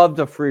have loved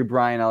a free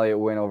Brian Elliott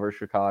win over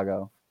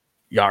Chicago.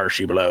 Yar,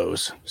 she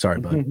blows. Sorry,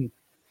 bud.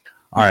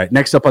 All right,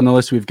 next up on the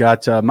list, we've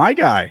got my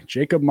guy,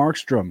 Jacob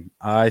Markstrom.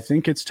 I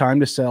think it's time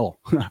to sell.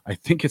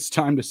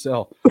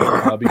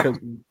 Because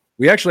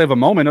we actually have a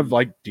moment of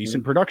like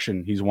decent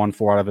production. He's won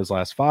 4 out of his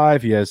last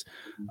 5. He has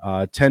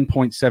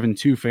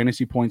 10.72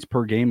 fantasy points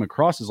per game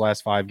across his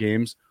last 5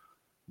 games,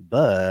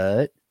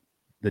 but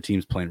the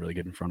team's playing really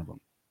good in front of him.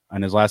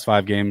 In his last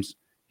 5 games,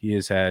 he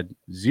has had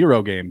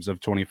 0 games of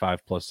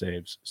 25 plus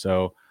saves.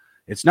 So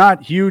it's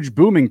not huge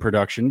booming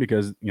production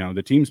because,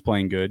 the team's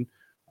playing good.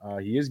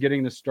 He is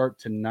getting the start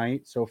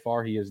tonight. So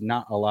far, he has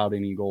not allowed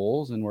any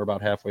goals, and we're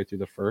about halfway through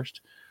the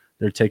first.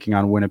 They're taking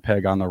on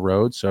Winnipeg on the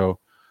road, so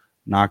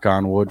knock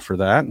on wood for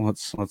that.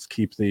 Let's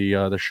keep the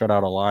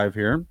shutout alive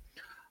here.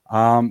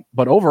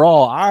 But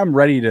overall, I'm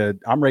ready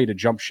to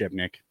jump ship,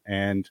 Nick.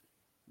 And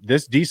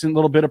this decent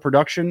little bit of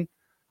production,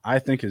 I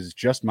think, is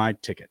just my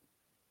ticket.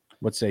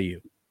 What say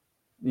you?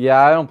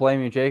 Yeah, I don't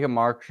blame you. Jacob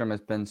Markstrom has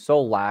been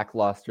so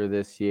lackluster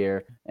this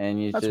year, and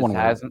he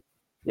hasn't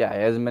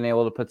been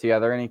able to put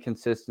together any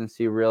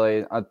consistency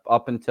really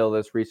up until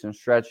this recent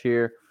stretch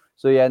here.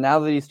 So yeah, now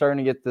that he's starting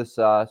to get this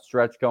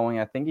stretch going,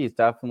 I think he's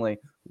definitely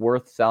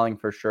worth selling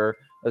for sure,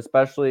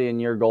 especially in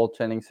your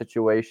goaltending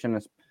situation,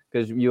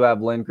 because you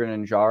have Lindgren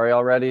and Jari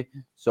already.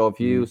 So if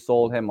you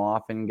sold him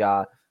off and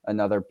got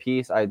another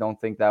piece, I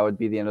don't think that would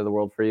be the end of the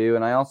world for you.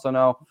 And I also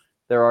know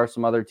there are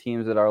some other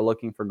teams that are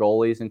looking for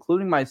goalies,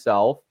 including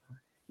myself.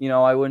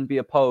 I wouldn't be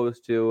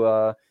opposed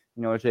to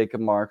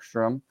Jacob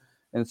Markstrom.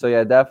 And so,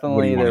 yeah,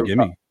 definitely. What do you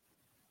want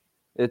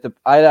to give me?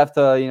 I'd have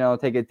to,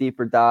 take a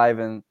deeper dive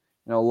and,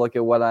 look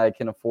at what I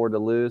can afford to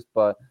lose.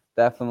 But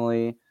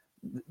definitely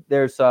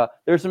there's some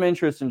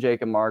interest in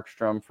Jacob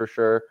Markstrom for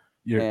sure.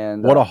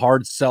 What a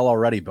hard sell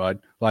already, bud.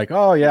 Like,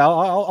 oh yeah,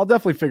 I'll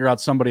definitely figure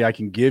out somebody I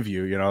can give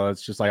you. You know,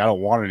 it's just like I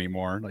don't want it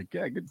anymore. Like,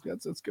 yeah, good,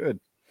 that's good.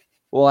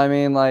 Well, I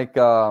mean, like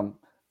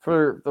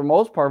for the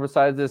most part,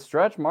 besides this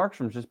stretch,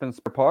 Markstrom's just been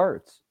spare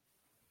parts.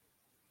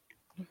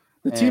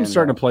 The team's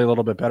starting to play a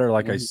little bit better,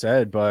 like I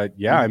said, but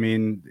yeah, I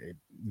mean,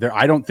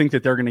 I don't think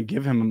that they're going to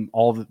give him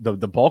all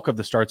the bulk of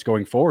the starts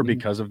going forward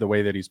because of the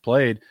way that he's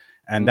played,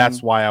 and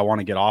that's why I want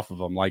to get off of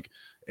him. Like,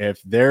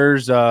 if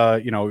there's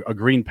a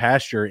green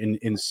pasture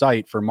in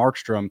sight for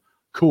Markstrom,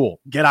 cool,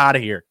 get out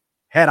of here,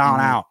 head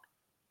on out.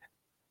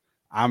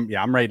 I'm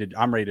ready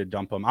to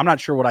dump him. I'm not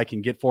sure what I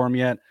can get for him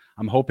yet.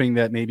 I'm hoping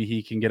that maybe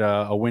he can get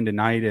a win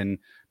tonight, and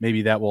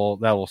maybe that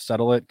will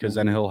settle it, because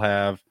then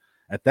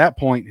at that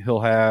point he'll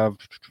have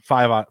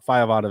five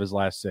out of his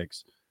last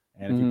 6,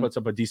 and if he puts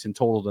up a decent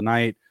total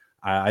tonight,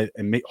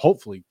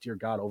 hopefully, dear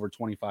God, over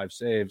 25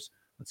 saves.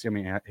 Let's see how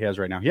many he has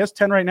right now. He has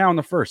 10 right now in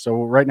the first,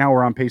 so right now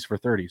we're on pace for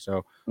 30.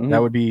 So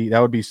that would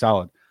be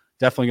solid.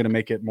 Definitely going to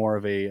make it more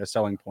of a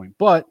selling point.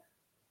 But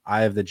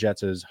I have the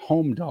Jets as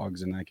home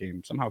dogs in that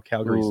game. Somehow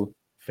Calgary's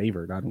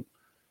favored.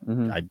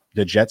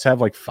 The Jets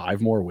have like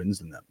 5 more wins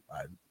than them.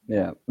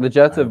 The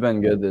Jets have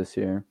been good this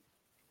year.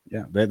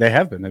 Yeah, they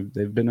have been.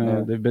 They've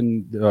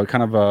been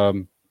kind of a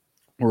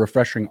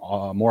refreshing,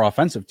 more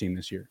offensive team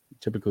this year.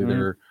 Typically,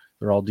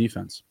 they're all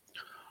defense.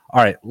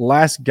 All right,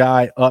 last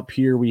guy up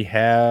here we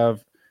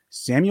have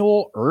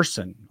Samuel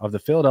Ersson of the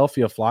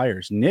Philadelphia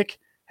Flyers. Nick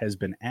has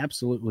been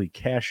absolutely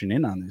cashing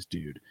in on this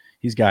dude.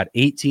 He's got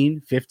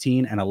 18,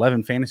 15, and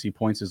 11 fantasy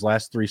points his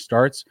last 3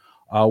 starts.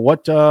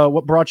 What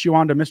brought you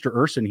on to Mr.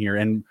 Ersson here,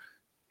 and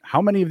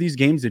how many of these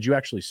games did you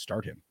actually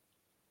start him?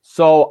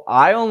 So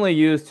I only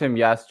used him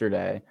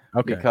yesterday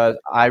because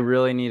I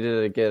really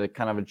needed to get a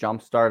kind of a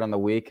jump start on the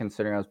week,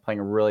 considering I was playing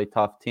a really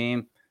tough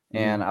team.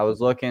 And I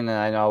was looking, and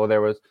I know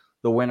there was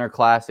the Winter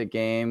Classic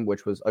game,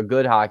 which was a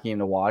good hockey game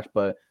to watch,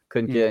 but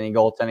couldn't get any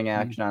goaltending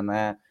action on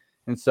that.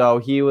 And so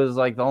he was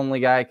like the only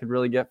guy I could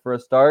really get for a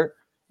start.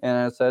 And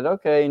I said,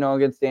 okay,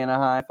 against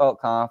Anaheim, I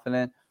felt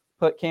confident.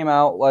 Came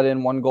out, let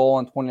in 1 goal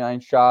on 29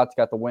 shots,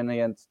 got the win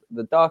against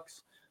the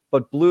Ducks,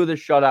 but blew the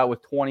shutout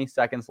with 20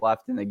 seconds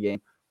left in the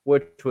game,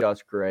 which was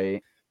just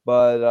great.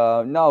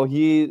 But no,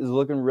 he is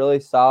looking really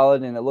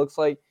solid, and it looks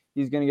like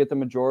he's going to get the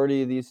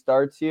majority of these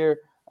starts here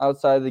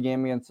outside of the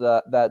game against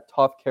that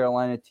tough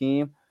Carolina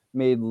team.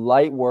 Made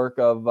light work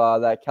of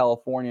that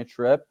California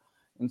trip,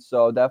 and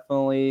so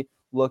definitely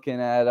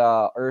looking at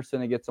Ersson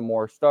to get some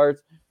more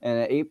starts. And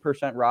an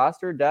 8%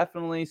 roster,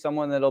 definitely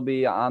someone that'll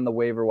be on the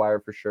waiver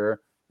wire for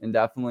sure, and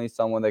definitely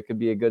someone that could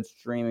be a good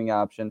streaming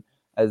option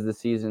as the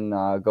season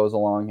goes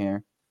along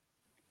here.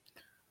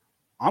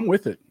 I'm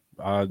with it.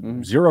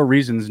 0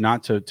 reasons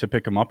not to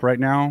pick him up right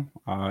now.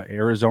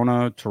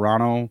 Arizona,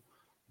 Toronto,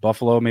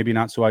 Buffalo, maybe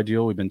not so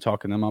ideal. We've been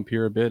talking them up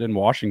here a bit. In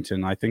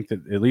Washington, I think that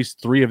at least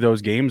 3 of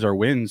those games are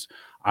wins.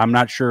 I'm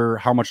not sure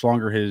how much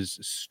longer his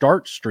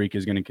start streak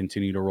is going to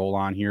continue to roll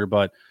on here,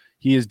 but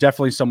he is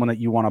definitely someone that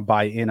you want to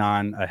buy in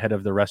on ahead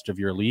of the rest of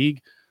your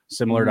league.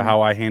 Similar to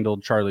how I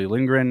handled Charlie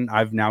Lindgren.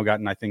 I've now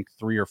gotten, I think,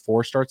 3 or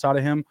 4 starts out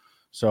of him.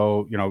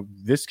 So,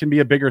 this can be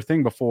a bigger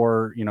thing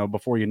before you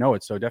know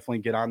it. So definitely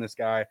get on this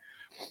guy.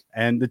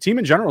 And the team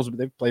in general,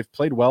 they've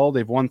played well.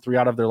 They've won 3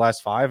 out of their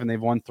last 5, and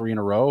they've won 3 in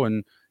a row.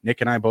 And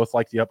Nick and I both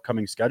like the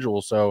upcoming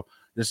schedule. So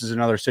this is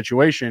another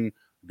situation.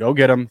 Go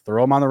get them,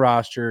 throw them on the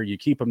roster. You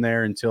keep them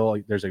there until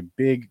there's a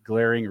big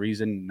glaring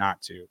reason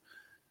not to.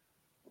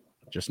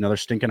 Just another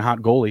stinking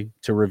hot goalie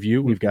to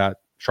review. We've got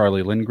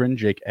Charlie Lindgren,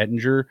 Jake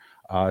Ettinger,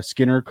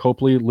 Skinner,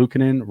 Copley,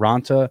 Luukkonen,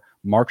 Ranta,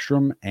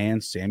 Markstrom,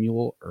 and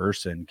Samuel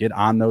Ersson. Get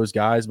on those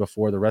guys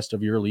before the rest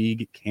of your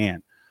league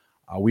can.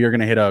 We are going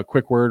to hit a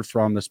quick word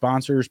from the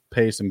sponsors,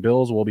 pay some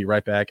bills. We'll be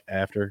right back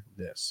after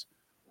this.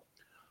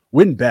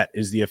 WynnBET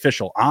is the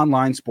official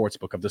online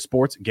sportsbook of the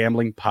Sports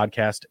Gambling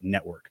Podcast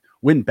Network.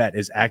 WynnBET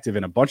is active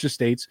in a bunch of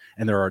states,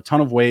 and there are a ton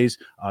of ways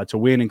to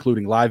win,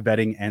 including live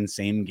betting and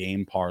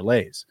same-game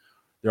parlays.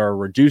 There are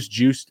reduced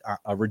juice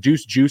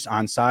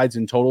on sides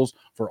and totals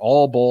for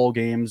all bowl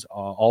games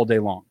all day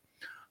long.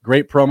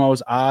 Great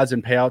promos, odds,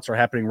 and payouts are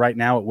happening right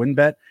now at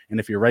WynnBET, and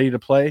if you're ready to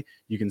play,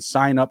 you can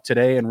sign up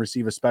today and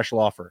receive a special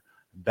offer.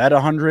 Bet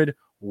 100,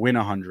 win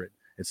 100.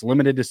 It's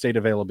limited to state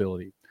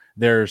availability.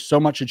 There's so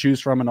much to choose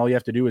from, and all you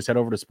have to do is head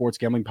over to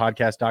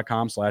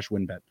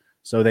sportsgamblingpodcast.com/WynnBET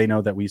so they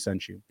know that we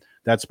sent you.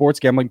 That's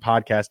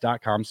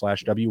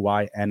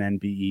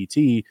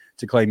sportsgamblingpodcast.com/WYNNBET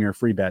to claim your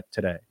free bet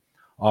today.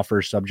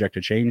 Offers subject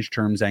to change.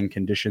 Terms and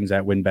conditions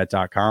at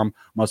wynnbet.com.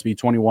 Must be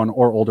 21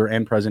 or older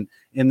and present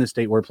in the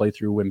state where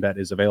playthrough WynnBET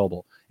is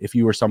available. If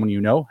you or someone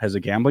you know has a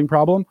gambling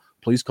problem,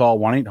 please call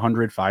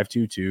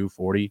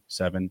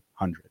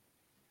 1-800-522-4700.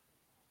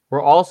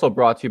 We're also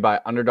brought to you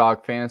by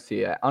Underdog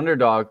Fantasy. At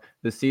Underdog,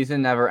 the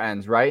season never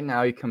ends. Right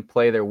now, you can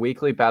play their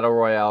weekly Battle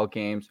Royale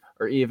games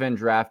or even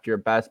draft your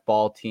best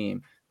ball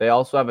team. They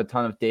also have a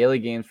ton of daily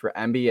games for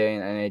NBA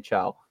and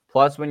NHL.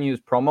 Plus, when you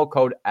use promo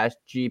code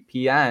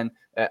SGPN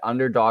at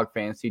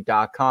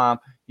UnderdogFantasy.com,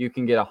 you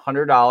can get a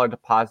 $100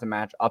 deposit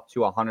match up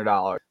to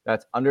 $100.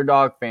 That's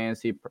Underdog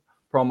Fantasy,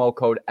 promo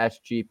code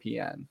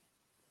SGPN.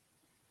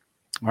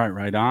 All right,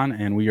 right on.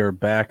 And we are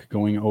back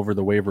going over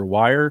the waiver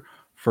wire.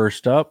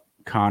 First up,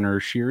 Connor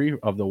Sheary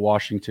of the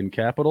Washington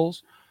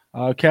Capitals.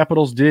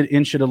 Capitals did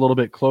inch it a little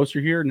bit closer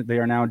here. They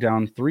are now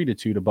down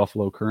 3-2 to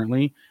Buffalo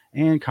currently.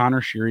 And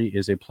Connor Sheary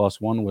is a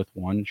 +1 with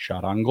 1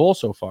 shot on goal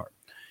so far.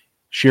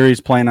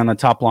 Sheary's playing on the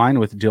top line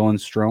with Dylan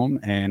Strome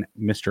and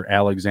Mr.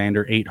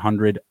 Alexander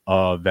 800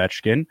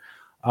 Ovechkin.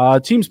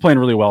 Team's playing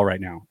really well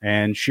right now.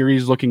 And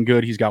Sheary's looking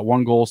good. He's got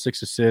 1 goal,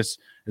 6 assists,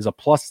 is a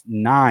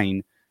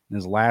 +9 in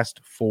his last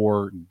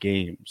 4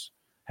 games.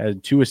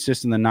 Had 2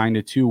 assists in the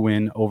 9-2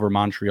 win over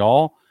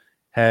Montreal.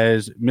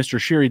 Has Mr.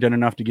 Sheary done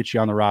enough to get you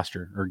on the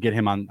roster or get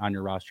him on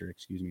your roster?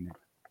 Excuse me, Nick.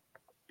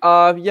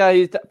 Yeah,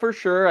 he's for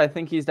sure. I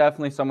think he's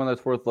definitely someone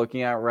that's worth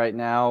looking at right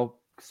now,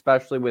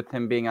 especially with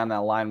him being on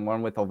that line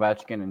one with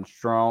Ovechkin and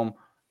Strome.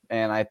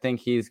 And I think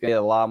he's going to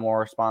get a lot more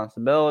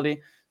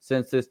responsibility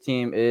since this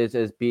team is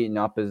as beaten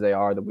up as they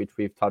are, which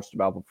we've touched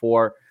about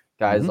before.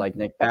 Guys like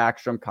Nick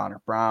Backstrom,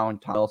 Connor Brown,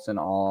 Tom Wilson,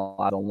 all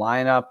out of the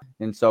lineup.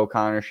 And so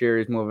Connor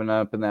Sheary's moving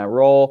up in that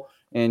role,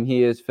 and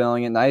he is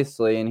filling it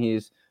nicely. And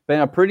he's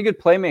been a pretty good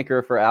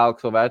playmaker for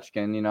Alex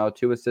Ovechkin.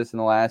 2 assists in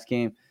the last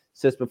game,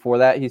 assists before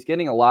that. He's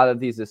getting a lot of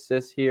these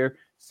assists here,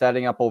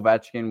 setting up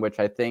Ovechkin, which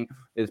I think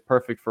is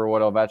perfect for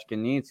what Ovechkin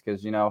needs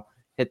because,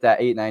 hit that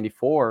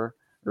 894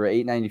 or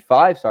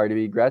 895, sorry, to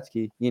be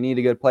Gretzky. You need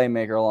a good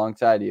playmaker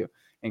alongside you.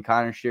 And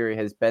Connor Sheary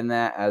has been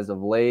that as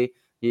of late.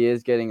 He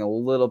is getting a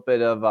little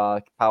bit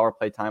of power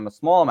play time, a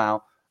small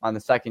amount on the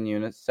second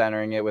unit,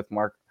 centering it with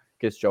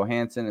Marcus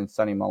Johansson and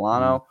Sonny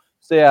Milano.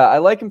 So, yeah, I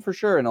like him for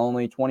sure, and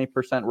only 20%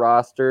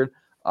 rostered.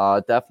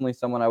 Definitely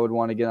someone I would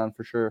want to get on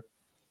for sure.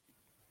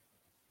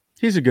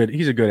 He's a good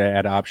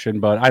ad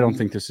option, but I don't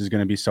think this is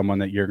going to be someone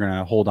that you're going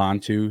to hold on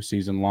to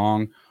season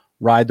long.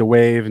 Ride the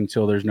wave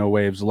until there's no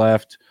waves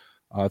left.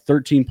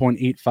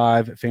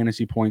 13.85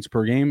 fantasy points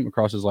per game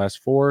across his last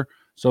 4.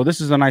 So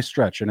this is a nice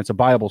stretch, and it's a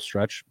viable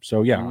stretch.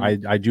 So, yeah,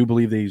 I do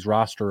believe that he's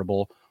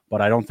rosterable,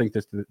 but I don't think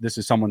this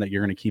is someone that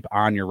you're going to keep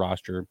on your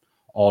roster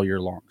all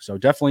year long. So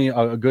definitely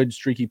a good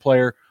streaky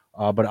player,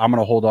 but I'm going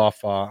to hold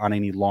off on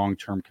any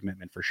long-term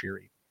commitment for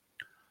Sheary.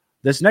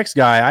 This next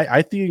guy,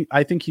 I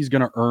think he's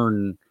going to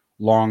earn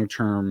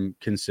long-term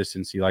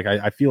consistency. Like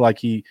I feel like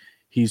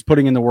he's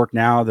putting in the work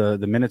now. The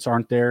minutes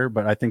aren't there,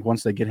 but I think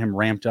once they get him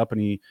ramped up and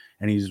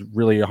he's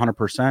really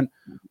 100%,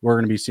 we're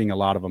going to be seeing a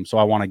lot of them. So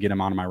I want to get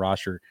him on my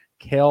roster.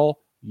 Cale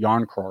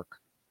Jarnkrok.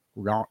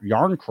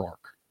 Jarnkrok.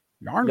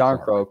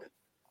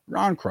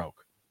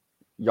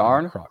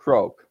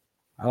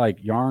 I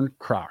like yarn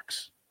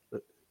crocs.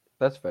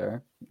 That's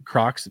fair.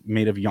 Crocs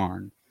made of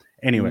yarn.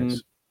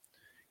 Anyways,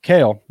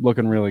 Cale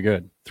looking really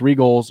good. 3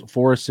 goals,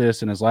 4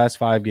 assists in his last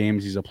 5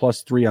 games. He's a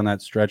 +3 on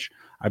that stretch.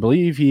 I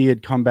believe he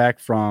had come back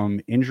from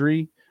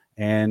injury,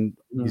 and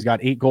he's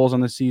got 8 goals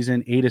on the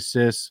season, 8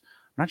 assists.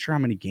 I'm not sure how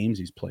many games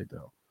he's played,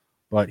 though.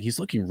 But he's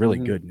looking really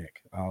good,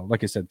 Nick.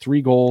 Like I said,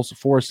 3 goals,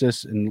 4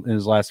 assists in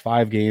his last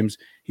 5 games.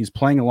 He's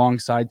playing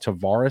alongside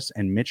Tavares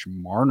and Mitch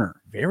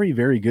Marner. Very,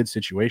 very good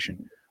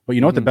situation. But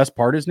you know what the best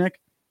part is, Nick?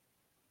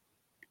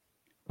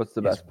 What's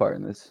the best part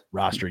in this?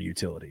 Roster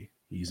utility.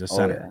 He's a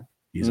center. Yeah.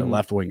 He's a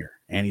left winger,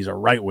 and he's a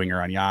right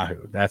winger on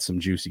Yahoo. That's some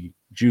juicy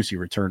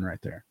return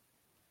right there.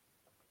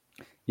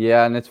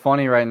 Yeah, and it's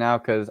funny right now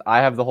because I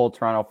have the whole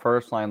Toronto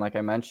first line, like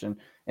I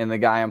mentioned, and the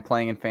guy I'm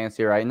playing in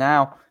fantasy right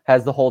now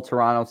has the whole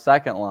Toronto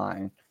second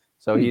line.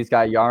 So he's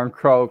got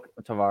Jarnkrok,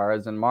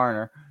 Tavares, and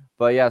Marner.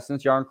 But yeah,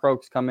 since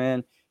Jarnkrok's come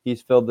in,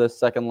 he's filled this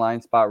second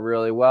line spot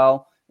really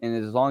well. And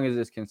as long as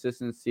his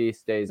consistency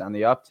stays on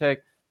the uptick,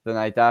 then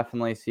I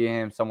definitely see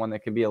him someone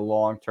that could be a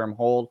long-term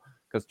hold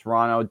because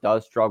Toronto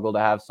does struggle to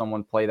have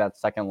someone play that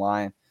second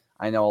line.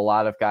 I know a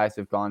lot of guys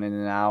have gone in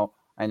and out.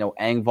 I know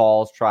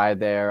Engvall's tried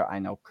there. I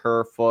know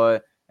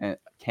Kerfoot and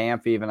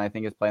Kampf even, I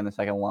think, is playing the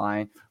second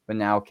line. But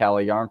now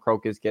Calle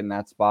Jarnkrok is getting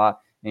that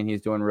spot, and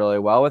he's doing really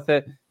well with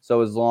it.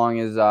 So as long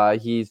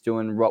as he's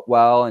doing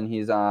well and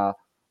he's on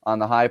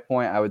the high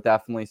point, I would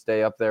definitely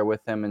stay up there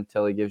with him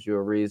until he gives you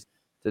a reason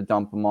to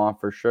dump him off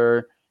for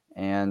sure.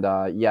 And,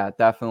 yeah,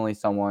 definitely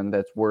someone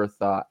that's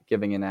worth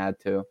giving an ad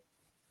to.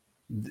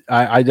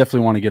 I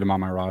definitely want to get him on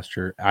my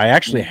roster. I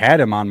actually had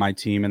him on my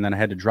team, and then I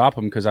had to drop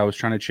him because I was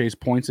trying to chase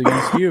points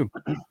against you.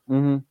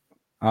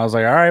 I was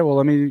like, all right, well,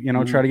 let me,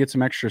 try to get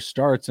some extra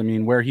starts. I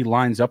mean, where he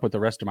lines up with the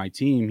rest of my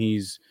team,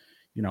 he's,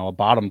 a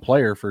bottom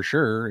player for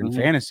sure in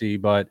fantasy.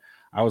 But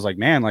I was like,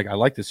 man, like I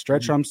like the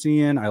stretch I'm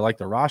seeing. I like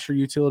the roster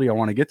utility. I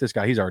want to get this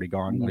guy. He's already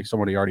gone. Like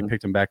somebody already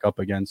picked him back up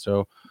again.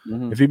 So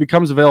if he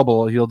becomes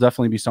available, he'll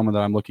definitely be someone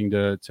that I'm looking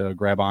to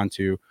grab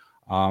onto.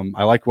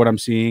 I like what I'm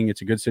seeing.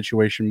 It's a good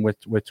situation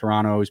with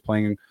Toronto. He's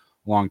playing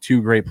along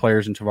 2 great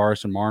players in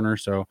Tavares and Marner.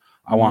 So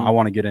I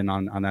want to get in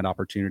on that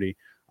opportunity.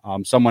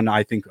 Someone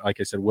I think,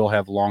 like I said, will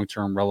have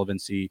long-term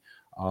relevancy,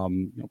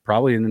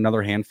 probably in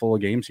another handful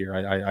of games here.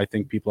 I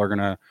think people are going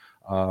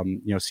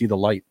to, see the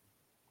light.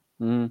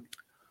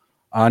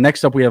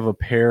 Next up, we have a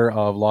pair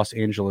of Los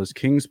Angeles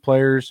Kings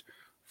players.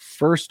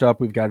 First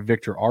up, we've got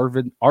Victor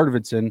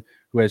Arvidsson,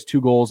 who has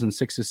 2 goals and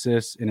 6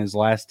 assists in his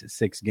last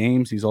 6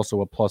 games. He's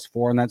also a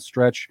 +4 on that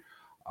stretch.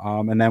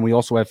 And then we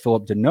also have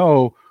Philip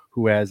Deneau,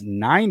 who has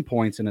 9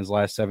 points in his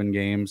last 7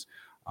 games,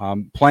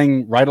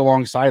 playing right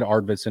alongside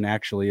Arvidsson.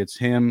 Actually, it's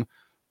him,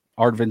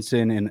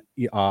 Arvidsson, and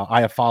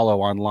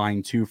Iafallo on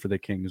line 2 for the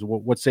Kings.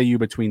 What say you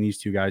between these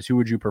two guys? Who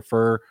would you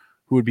prefer?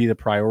 Who would be the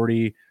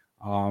priority?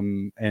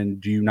 And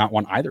do you not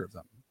want either of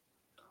them?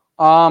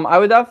 I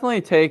would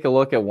definitely take a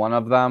look at one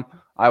of them.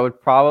 I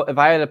would probably, if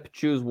I had to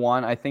choose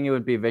one, I think it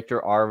would be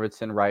Victor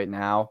Arvidsson right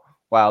now.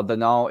 While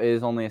Danault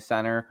is only a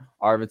center,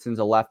 Arvidsson's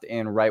a left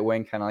and right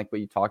wing, kind of like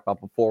what you talked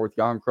about before with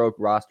Jarnkrok.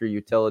 Roster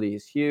utility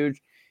is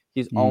huge.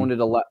 He's owned at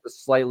a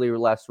slightly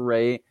less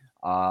rate.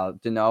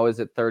 Danault is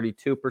at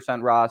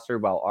 32% roster,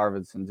 while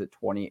Arvidsson's at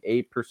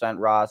 28%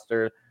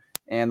 roster.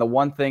 And the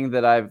one thing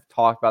that I've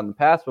talked about in the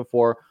past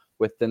before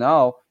with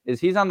Danault is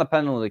he's on the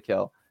penalty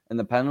kill. And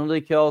the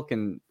penalty kill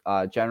can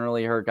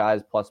generally hurt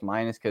guys plus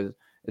minus because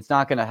it's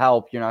not going to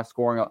help. You're not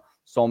scoring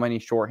so many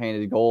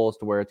shorthanded goals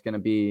to where it's going to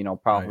be,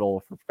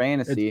 profitable for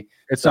fantasy.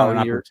 It's not an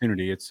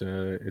opportunity. It's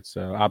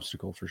a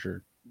obstacle for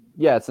sure.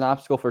 Yeah, it's an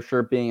obstacle for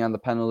sure being on the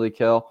penalty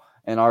kill.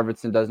 And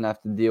Arvidsson doesn't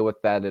have to deal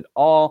with that at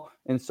all.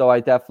 And so I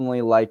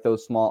definitely like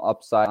those small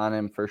upside on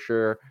him for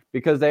sure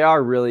because they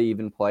are really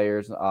even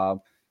players.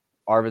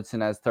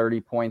 Arvidsson has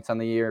 30 points on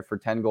the year for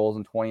 10 goals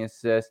and 20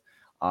 assists.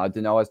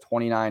 Danault has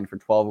 29 for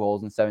 12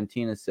 goals and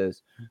 17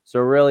 assists. So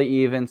really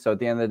even. So at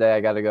the end of the day,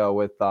 I got to go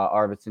with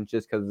Arvidsson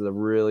just because of the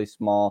really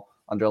small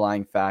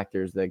underlying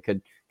factors that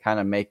could kind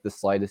of make the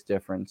slightest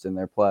difference in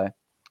their play.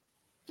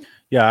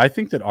 Yeah, I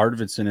think that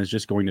Arvidsson is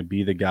just going to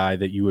be the guy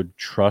that you would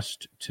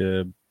trust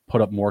to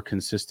put up more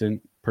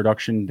consistent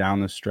production down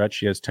the stretch.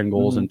 He has 10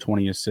 goals and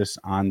 20 assists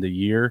on the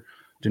year.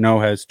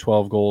 Danault has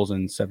 12 goals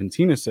and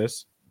 17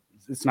 assists.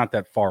 It's not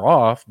that far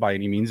off by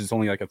any means. It's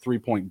only like a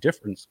 3-point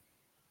difference.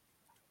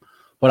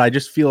 But I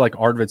just feel like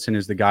Arvidsson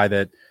is the guy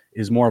that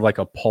is more of like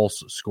a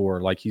pulse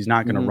scorer. Like he's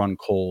not going to run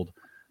cold.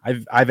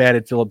 I've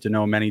added Phillip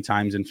Danault many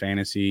times in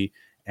fantasy,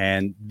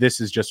 and this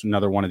is just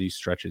another one of these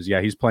stretches.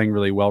 Yeah, he's playing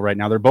really well right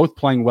now. They're both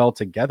playing well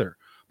together.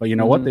 But you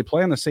know what? They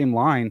play on the same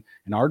line,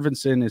 and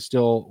Arvidsson is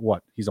still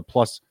what? He's a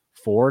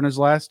 +4 in his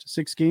last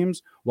 6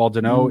 games, while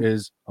Danault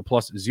is a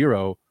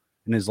 +0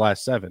 in his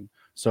last 7.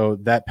 So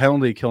that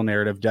penalty kill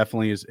narrative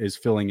definitely is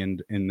filling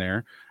in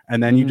there.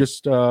 And then you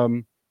just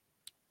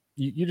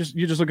you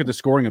just look at the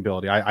scoring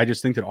ability. I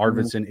just think that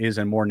Arvidsson is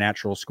a more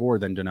natural scorer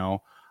than Danault.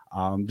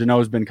 Danault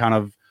has been kind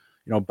of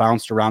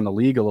bounced around the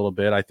league a little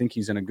bit. I think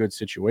he's in a good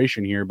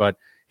situation here, but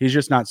he's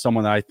just not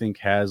someone that I think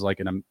has like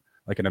an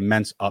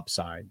immense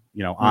upside,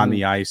 on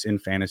the ice in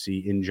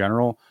fantasy in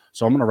general.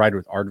 So I'm going to ride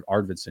with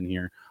Arvidsson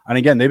here. And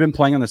again, they've been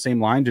playing on the same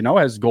line.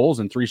 Danault has goals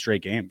in 3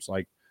 straight games.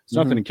 Like it's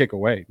nothing to kick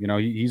away.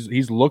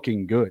 He's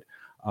looking good.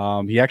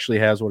 He actually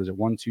has,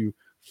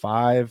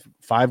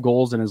 5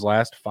 goals in his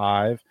last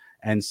 5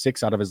 and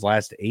 6 out of his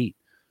last 8.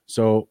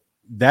 So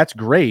that's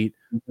great,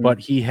 but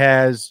he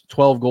has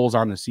 12 goals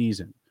on the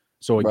season.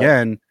 So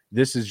again,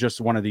 this is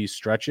just one of these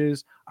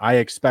stretches. I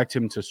expect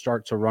him to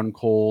start to run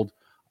cold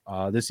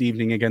this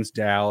evening against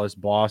Dallas,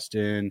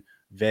 Boston,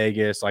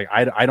 Vegas. Like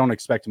I don't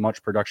expect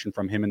much production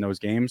from him in those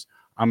games.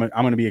 I'm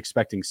going to be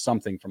expecting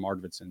something from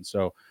Arvidsson.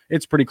 So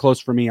it's pretty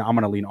close for me. I'm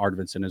going to lean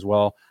Arvidsson as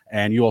well.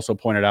 And you also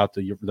pointed out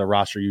the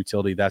roster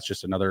utility. That's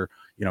just another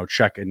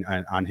check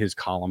on his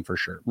column for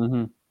sure.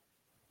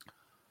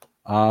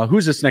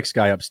 Who's this next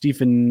guy up?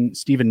 Steven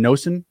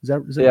Noesen? Is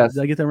that yes.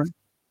 Did I get that right?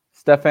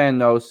 Stefan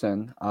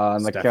Noesen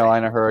on the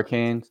Carolina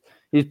Hurricanes.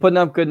 He's putting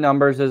up good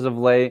numbers as of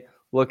late,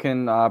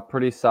 looking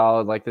pretty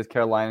solid. Like this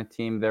Carolina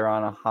team, they're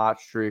on a hot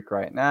streak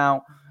right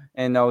now,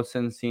 and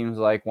Noesen seems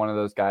like one of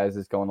those guys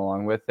that's going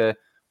along with it.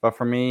 But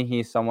for me,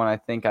 he's someone I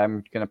think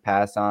I'm going to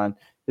pass on.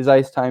 His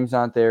ice time's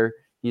not there.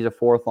 He's a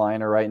 4th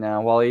liner right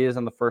now. While he is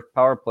on the first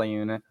power play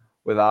unit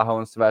with Aho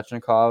and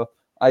Svechnikov,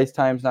 ice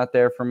time's not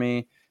there for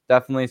me.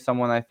 Definitely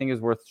someone I think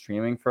is worth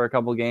streaming for a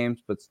couple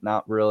games, but it's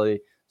not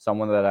really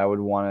someone that I would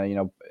want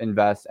to,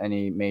 invest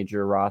any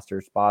major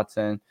roster spots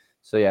in.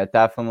 So yeah,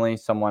 definitely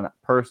someone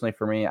personally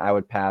for me, I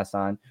would pass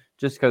on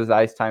just because the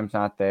ice time's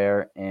not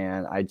there.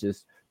 And I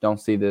just don't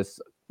see this,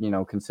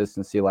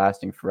 consistency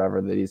lasting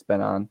forever that he's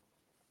been on.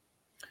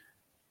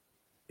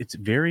 It's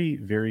very,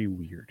 very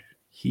weird.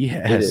 He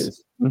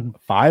has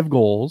 5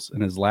 goals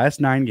in his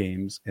last 9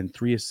 games and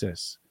 3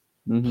 assists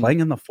playing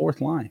in the 4th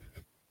line.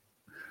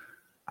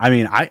 I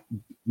mean,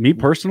 me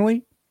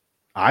personally,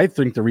 I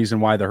think the reason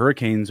why the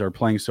Hurricanes are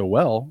playing so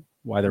well,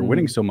 why they're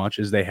winning so much,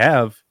 is they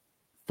have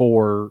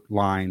 4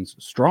 lines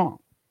strong.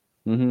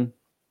 I'm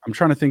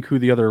trying to think who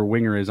the other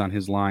winger is on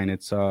his line.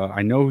 It's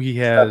I know he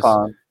has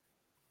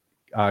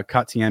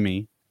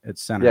Kotkaniemi at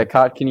center. Yeah,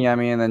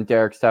 Kotkaniemi and then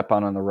Derek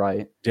Stepan on the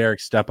right. Derek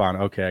Stepan.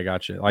 Okay, I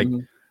got you. Like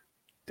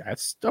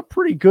that's a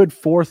pretty good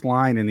 4th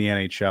line in the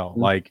NHL.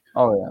 Like,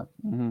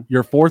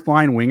 your 4th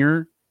line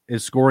winger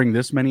is scoring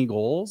this many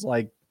goals.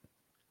 Like,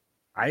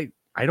 I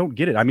don't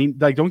get it. I mean,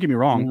 like, don't get me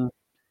wrong.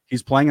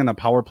 He's playing on the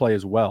power play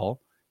as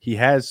well. He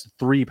has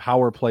 3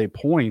 power play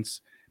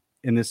points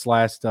in this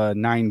last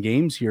 9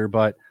 games here,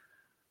 but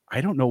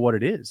I don't know what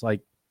it is.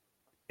 Like,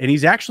 and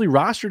he's actually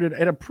rostered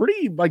at a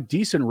pretty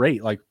decent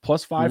rate, like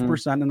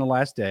 +5% in the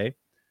last day,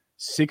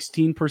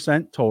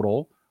 16%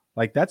 total.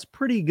 Like, that's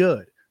pretty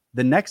good.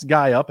 The next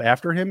guy up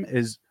after him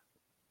is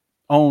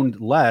owned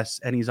less,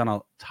 and he's on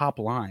a top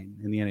line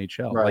in the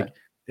NHL. Right. Like,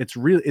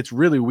 it's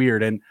really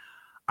weird. And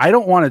I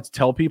don't want to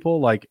tell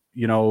people, like,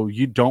 you know,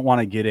 you don't want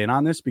to get in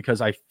on this,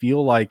 because I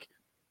feel like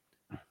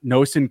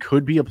Noesen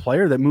could be a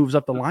player that moves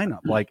up the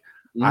lineup. Like,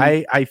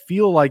 I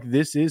feel like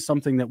this is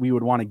something that we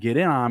would want to get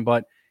in on,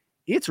 but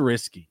it's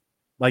risky.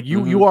 Like,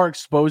 you are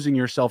exposing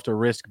yourself to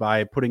risk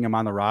by putting him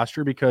on the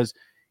roster, because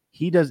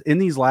he does, in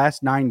these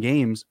last 9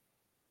 games,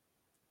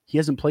 he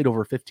hasn't played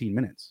over 15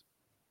 minutes.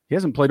 He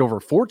hasn't played over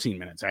 14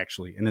 minutes,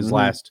 actually, in his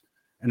last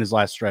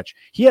stretch.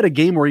 He had a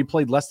game where he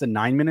played less than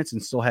 9 minutes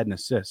and still had an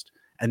assist.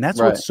 And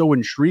that's what's so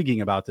intriguing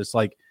about this.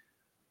 Like,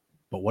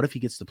 but what if he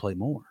gets to play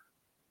more?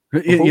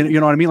 You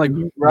know what I mean? Like,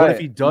 what if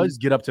he does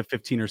get up to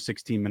 15 or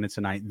 16 minutes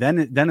a night? Then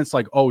it's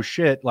like, oh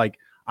shit, like,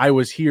 I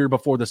was here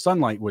before the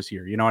sunlight was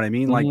here. You know what I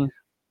mean? Like,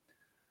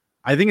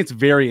 I think it's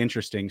very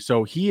interesting.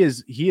 So he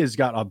has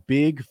got a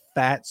big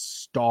fat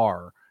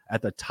star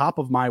at the top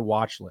of my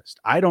watch list.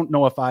 I don't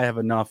know if I have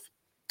enough,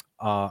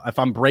 if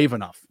I'm brave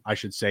enough, I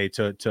should say,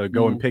 to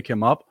go and pick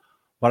him up.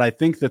 But I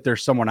think that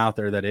there's someone out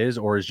there that is,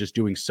 or is just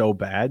doing so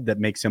bad that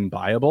makes him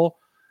buyable.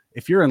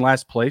 If you're in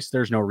last place,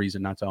 there's no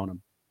reason not to own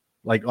him.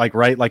 Like,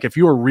 right? Like, if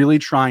you are really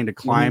trying to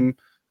climb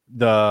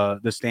the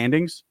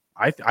standings,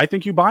 I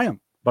think you buy him.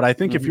 But I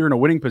think if you're in a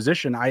winning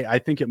position, I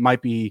think it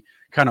might be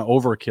kind of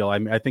overkill. I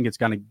mean, I think it's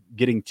kind of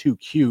getting too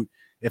cute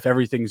if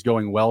everything's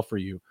going well for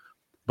you.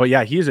 But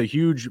yeah, he is a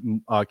huge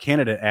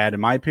candidate ad, in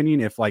my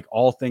opinion, if like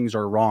all things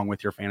are wrong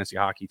with your fantasy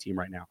hockey team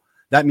right now.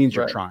 That means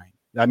you're trying.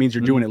 That means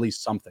you're doing at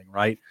least something,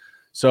 right?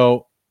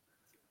 So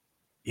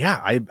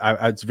yeah, I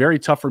it's very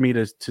tough for me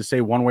to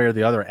say one way or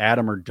the other, add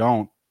him or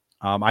don't.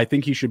 I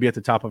think he should be at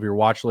the top of your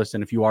watch list.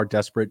 And if you are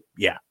desperate,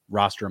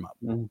 roster him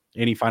up.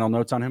 Any final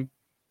notes on him?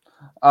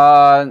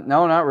 No,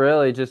 not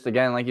really. Just,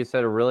 again, like you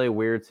said, a really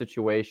weird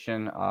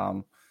situation.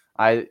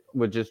 I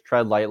would just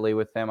tread lightly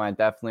with him. I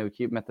definitely would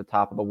keep him at the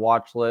top of the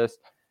watch list.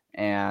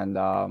 And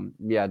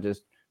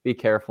just be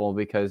careful,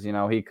 because, you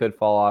know, he could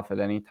fall off at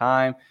any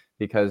time,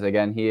 because,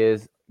 again, he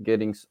is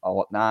getting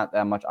not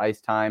that much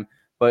ice time.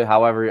 But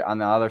however, on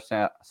the other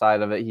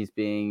side of it, he's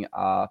being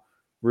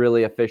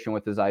really efficient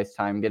with his ice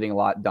time, getting a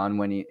lot done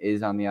when he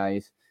is on the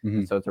ice.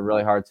 So it's a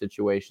really hard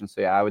situation.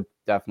 So yeah, I would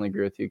definitely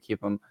agree with you.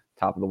 Keep him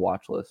top of the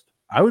watch list.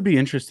 I would be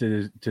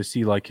interested to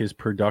see like his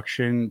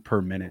production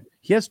per minute.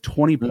 He has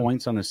 20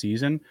 points on the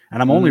season,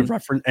 and I'm only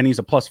and he's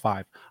a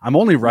 +5. I'm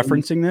only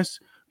referencing this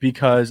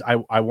because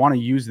I want to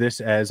use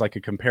this as like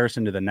a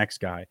comparison to the next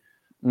guy.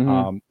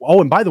 And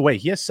by the way,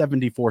 he has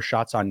 74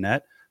 shots on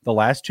net. The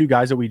last 2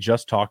 guys that we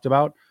just talked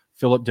about,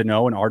 Philip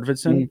Deneau and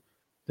Arvidsson,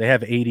 they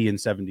have 80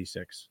 and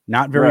 76.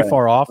 Not very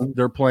far off.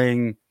 They're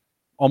playing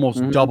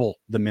almost double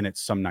the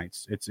minutes some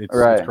nights. It's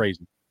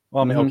crazy.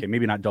 Well, I mean, okay,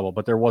 maybe not double,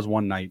 but there was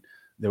one night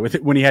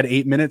that when he had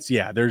 8 minutes.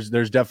 Yeah, there's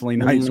definitely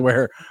nights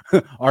where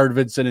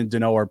Arvidsson and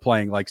Deneau are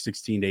playing like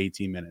 16 to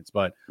 18 minutes.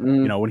 But,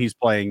 you know, when he's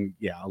playing,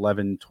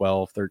 11,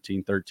 12,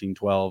 13, 13,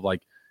 12,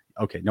 like,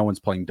 okay, no one's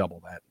playing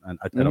double that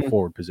at a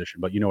forward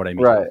position, but you know what I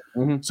mean?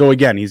 Right. So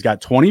again, he's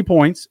got 20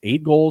 points,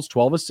 8 goals,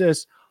 12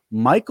 assists.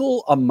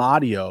 Michael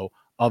Amadio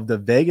of the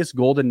Vegas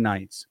Golden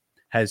Knights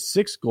has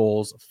 6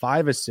 goals,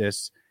 5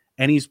 assists,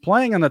 and he's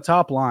playing on the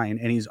top line,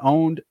 and he's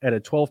owned at a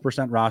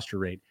 12% roster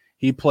rate.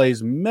 He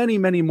plays many,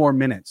 many more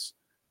minutes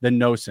than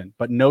Noesen,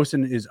 but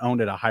Noesen is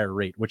owned at a higher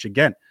rate, which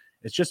again,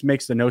 it just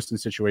makes the Noesen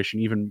situation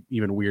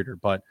even weirder.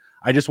 But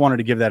I just wanted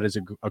to give that as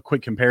a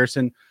quick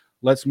comparison.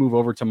 Let's move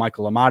over to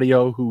Michael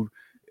Amadio, who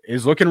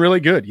is looking really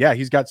good. Yeah,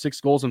 he's got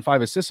 6 goals and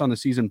 5 assists on the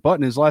season, but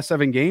in his last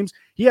 7 games,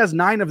 he has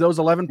 9 of those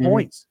 11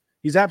 points.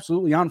 He's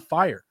absolutely on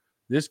fire.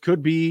 This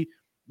could be,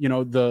 you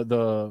know,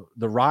 the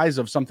rise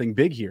of something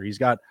big here. He's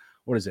got,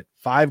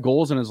 5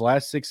 goals in his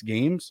last 6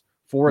 games,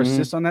 4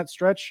 assists on that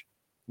stretch.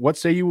 What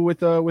say you with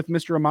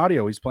Mr.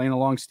 Amadio? He's playing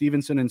along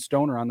Stevenson and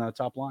Stoner on the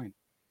top line.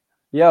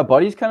 Yeah,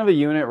 Buddy's kind of a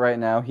unit right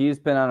now. He's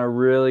been on a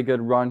really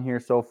good run here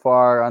so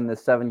far on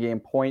this 7-game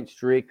point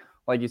streak.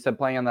 Like you said,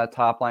 playing on that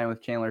top line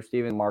with Chandler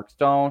Stevens, Mark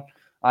Stone.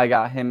 I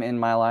got him in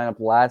my lineup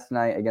last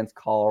night against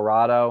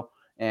Colorado,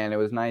 and it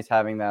was nice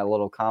having that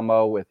little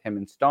combo with him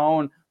and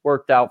Stone.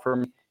 Worked out for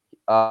me.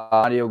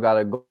 Amadio got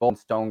a goal, and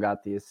Stone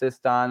got the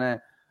assist on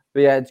it. But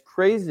yeah, it's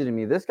crazy to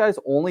me. This guy's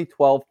only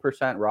 12%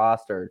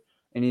 rostered,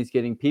 and he's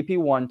getting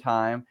PP1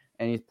 time,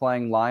 and he's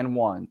playing line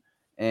 1.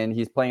 And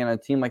he's playing on a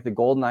team like the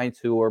Golden Knights,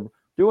 who are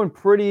doing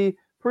pretty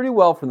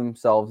well for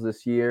themselves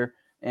this year.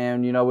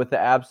 And, you know, with the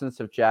absence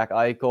of Jack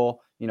Eichel,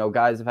 you know,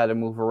 guys have had to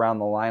move around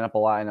the lineup a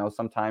lot. I know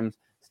sometimes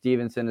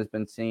Stevenson has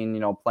been seen,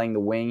 you know, playing the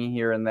wing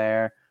here and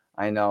there.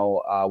 I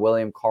know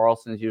William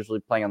Karlsson is usually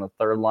playing on the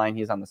 3rd line.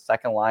 He's on the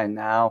 2nd line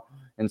now.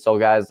 And so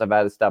guys have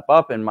had to step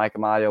up, and Mike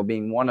Amadio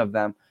being one of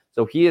them.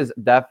 So he is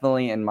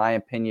definitely, in my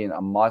opinion,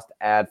 a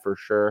must-add for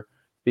sure,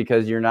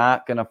 because you're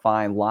not going to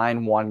find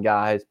line 1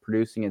 guys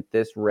producing at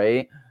this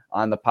rate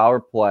on the power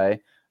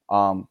play,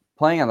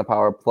 playing on the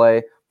power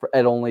play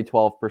at only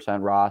 12%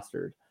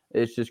 rostered.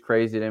 It's just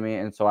crazy to me,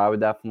 and so I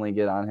would definitely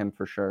get on him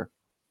for sure.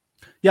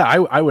 Yeah,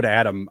 I would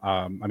add him.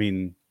 I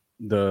mean,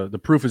 the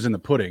proof is in the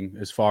pudding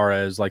as far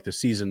as like the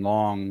season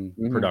long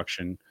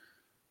production.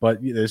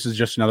 But this is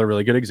just another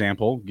really good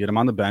example. Get him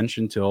on the bench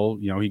until,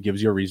 he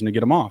gives you a reason to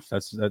get him off.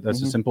 That's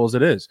as simple as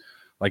it is.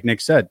 Like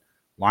Nick said,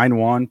 line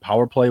one,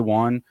 power play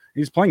one.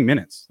 He's playing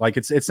minutes. Like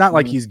it's not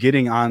like he's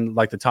getting on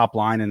like the top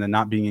line and then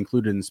not being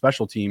included in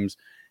special teams.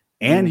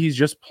 And he's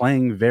just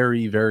playing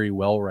very, very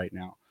well right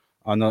now.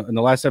 In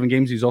the last 7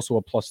 games, he's also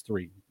a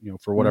 +3,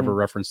 for whatever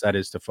reference that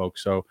is to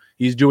folks. So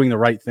he's doing the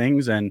right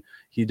things, and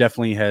he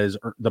definitely has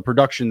the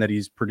production that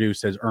he's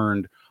produced has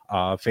earned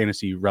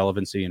fantasy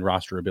relevancy and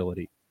roster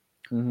ability.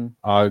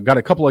 Got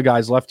a couple of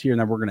guys left here,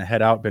 and then we're going to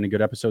head out. Been a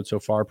good episode so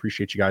far.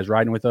 Appreciate you guys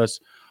riding with us.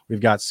 We've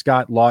got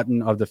Scott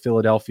Lawton of the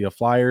Philadelphia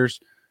Flyers,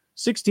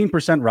 16%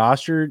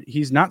 rostered.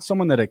 He's not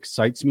someone that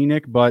excites me,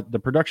 Nick, but the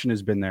production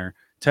has been there.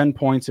 10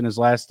 points in his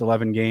last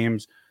 11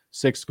 games,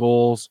 6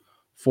 goals,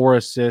 4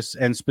 assists,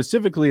 and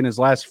specifically in his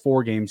last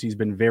 4 games, he's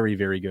been very,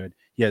 very good.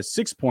 He has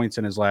 6 points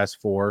in his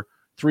last 4,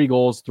 3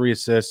 goals, 3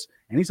 assists,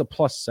 and he's a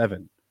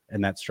 +7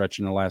 in that stretch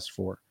in the last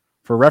 4.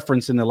 For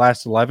reference, in the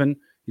last 11,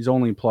 he's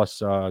only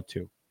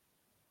 +2.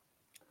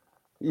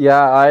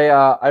 Yeah,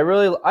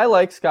 I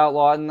like Scott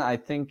Lawton. I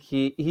think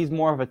he's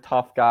more of a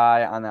tough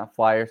guy on that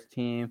Flyers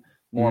team,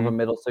 more of a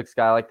middle six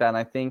guy like that. And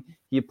I think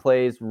he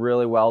plays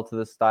really well to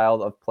the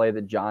style of play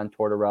that John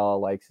Tortorella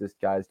likes his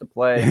guys to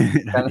play.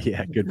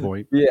 Yeah, good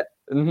point. Yeah.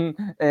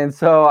 And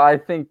so I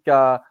think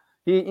I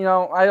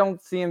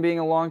don't see him being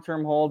a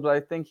long-term hold, but I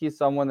think he's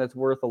someone that's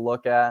worth a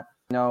look at.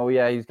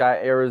 He's got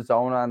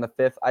Arizona on the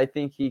 5th. I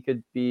think he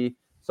could be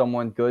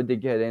someone good to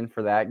get in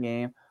for that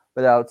game.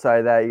 But outside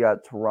of that, you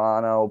got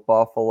Toronto,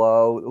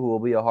 Buffalo, who will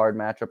be a hard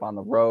matchup on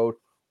the road,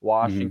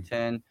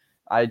 Washington.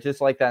 I just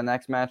like that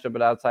next matchup,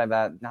 but outside of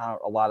that, not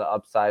a lot of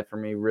upside for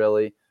me,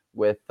 really,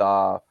 with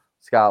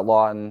Scott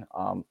Lawton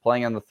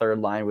playing on the third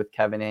line with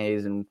Kevin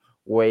Hayes and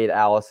Wade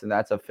Allison.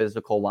 That's a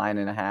physical line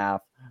and a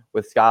half.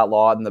 With Scott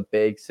Lawton, the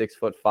big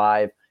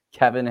 6'5",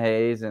 Kevin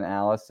Hayes and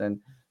Allison.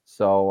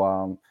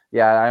 So,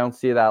 I don't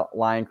see that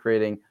line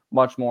creating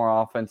much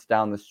more offense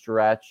down the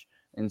stretch.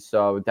 And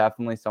so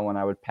definitely someone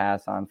I would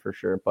pass on for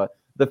sure. But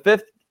the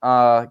 5th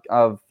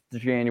of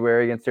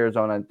January against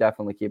Arizona,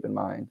 definitely keep in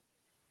mind.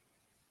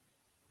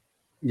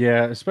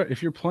 Yeah,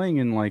 if you're playing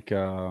in like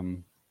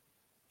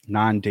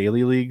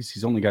non-daily leagues,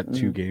 he's only got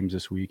 2 games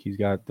this week. He's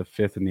got the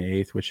 5th and the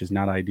 8th, which is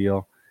not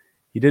ideal.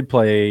 He did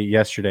play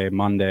yesterday,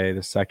 Monday,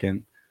 the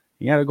 2nd.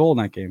 He had a goal in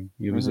that game.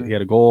 He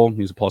had a goal.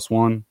 He was a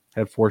 +1.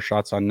 Had 4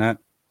 shots on net.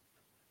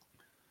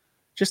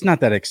 Just not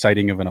that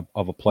exciting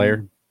of a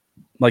player.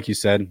 Like you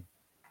said,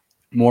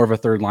 more of a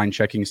third line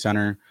checking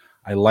center.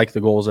 I like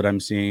the goals that I'm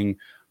seeing,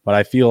 but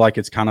I feel like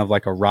it's kind of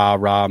like a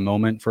rah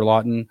moment for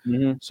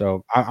Lawton.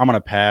 So I'm going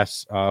to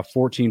pass.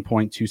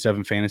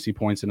 14.27 fantasy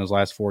points in his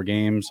last 4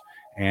 games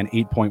and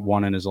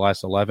 8.1 in his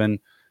last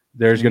 11.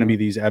 There's going to be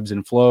these ebbs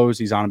and flows.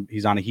 He's on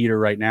a heater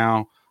right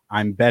now.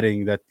 I'm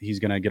betting that he's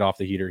going to get off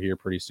the heater here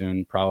pretty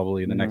soon,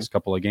 probably in the next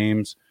couple of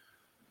games.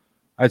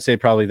 I'd say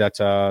probably that's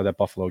that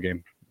Buffalo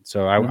game.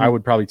 So I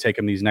would probably take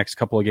him these next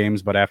couple of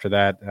games, but after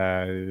that,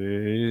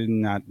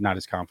 not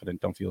as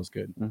confident. Don't feel as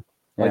good.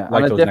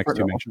 Like those next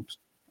 2 matchups.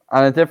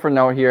 On a different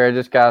note here, I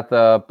just got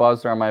the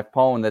buzzer on my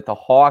phone that the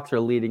Hawks are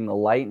leading the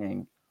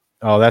Lightning.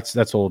 Oh,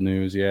 that's old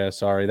news. Yeah,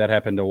 sorry. That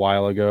happened a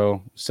while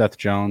ago. Seth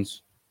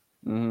Jones.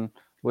 I don't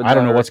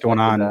know what's going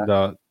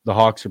on. The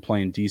Hawks are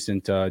playing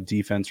decent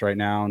defense right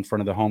now in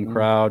front of the home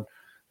crowd.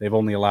 They've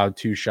only allowed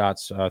 2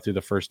 shots through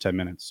the first 10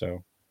 minutes.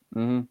 So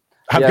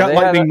I've got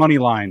Lightning money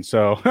line.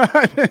 So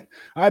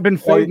I've been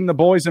fading the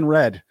boys in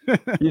red.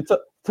 You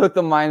took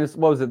the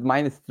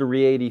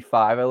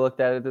 -385. I looked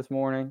at it this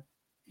morning.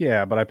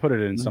 Yeah, but I put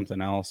it in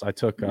something else. I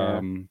took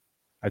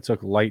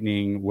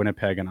Lightning,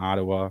 Winnipeg, and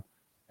Ottawa.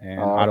 And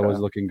Ottawa's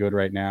looking good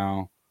right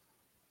now.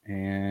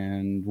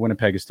 And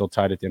Winnipeg is still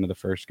tied at the end of the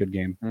first. Good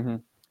game.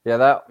 Yeah,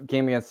 that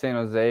game against San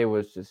Jose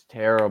was just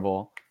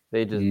terrible.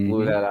 They just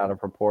blew that out of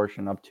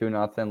proportion. Up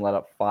 2-0, let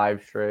up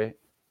 5 straight.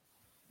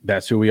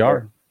 That's who we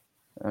are.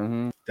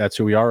 That's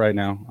who we are right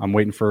now. I'm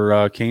waiting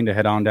for Kane to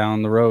head on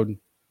down the road.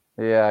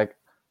 Yeah,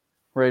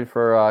 ready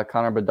for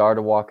Connor Bedard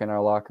to walk in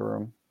our locker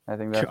room. I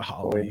think that's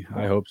golly,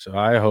 I hope so.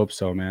 I hope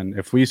so, man.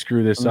 If we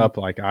screw this up,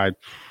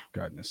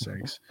 goodness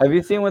sakes. Have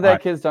you seen what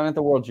that kid's done at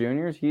the World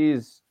Juniors?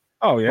 He's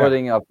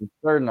putting up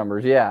third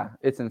numbers. Yeah,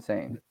 it's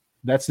insane.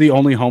 That's the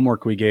only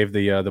homework we gave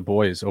the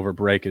boys over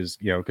break is,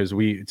 because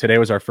today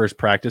was our first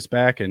practice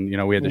back and,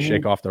 we had to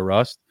shake off the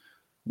rust.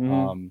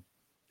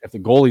 If the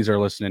goalies are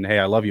listening, hey,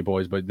 I love you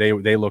boys, but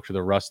they looked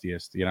the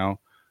rustiest,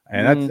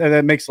 and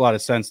that makes a lot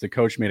of sense. The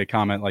coach made a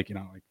comment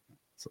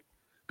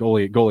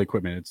goalie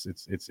equipment,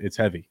 it's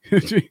heavy.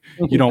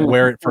 You don't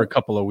wear it for a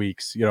couple of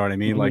weeks, you know what I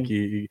mean? Like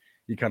you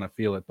kind of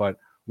feel it. But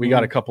we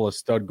got a couple of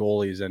stud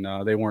goalies,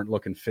 and they weren't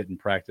looking fit in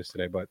practice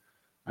today. But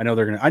I know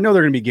they're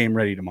gonna be game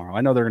ready tomorrow.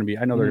 I know they're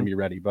gonna be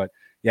ready. But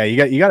yeah,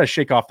 you got to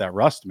shake off that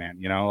rust, man.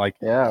 Right.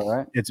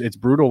 It's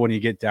brutal when you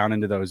get down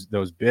into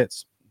those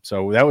bits.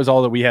 So that was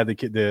all that we had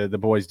the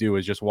boys do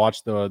is just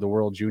watch the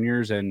World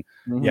Juniors, and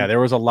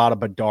there was a lot of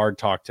Bedard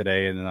talk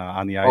today and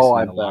on the ice. Oh,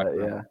 I bet,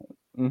 yeah.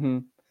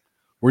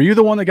 Were you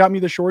the one that got me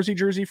the Shoresy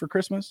jersey for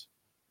Christmas?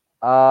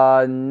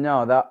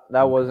 No,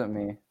 that wasn't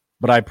me.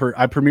 But I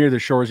premiered the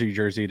Shoresy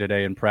jersey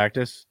today in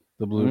practice.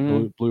 The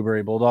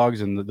Blueberry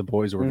Bulldogs, and the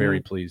boys were very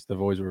pleased. The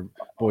boys were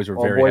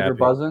very happy. Were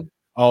buzzing.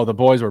 Oh, the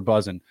boys were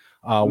buzzing.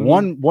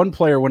 One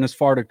player went as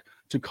far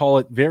to call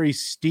it very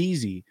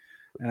steezy,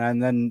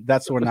 and then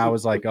that's when I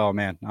was like, oh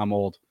man, I'm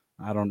old.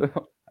 I don't.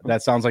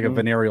 That sounds like a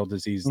venereal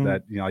disease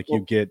that you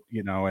get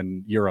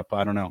in Europe.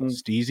 I don't know,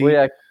 steezy.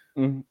 Well,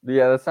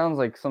 yeah, that sounds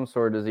like some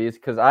sort of disease.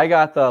 Because I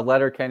got the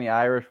Letterkenny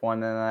Irish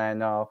one, and I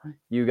know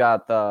you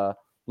got the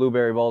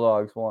Blueberry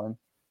Bulldogs one.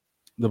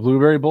 The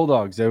Blueberry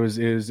Bulldogs. It was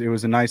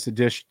a nice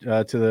addition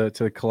to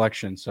the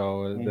collection.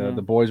 So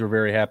the boys were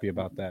very happy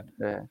about that.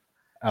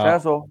 Yeah.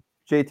 So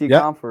JT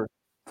Compher.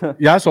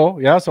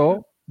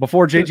 So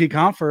before JT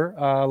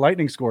Compher,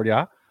 Lightning scored.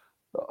 Yeah.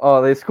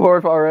 Oh, they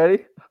scored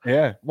already?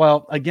 Yeah.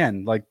 Well,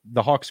 again, like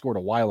the Hawks scored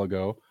a while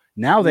ago.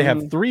 Now they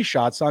have 3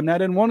 shots on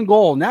net and 1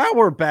 goal. Now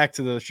we're back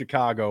to the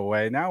Chicago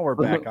way. Now we're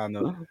back on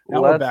the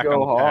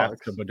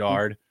path to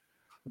Bedard.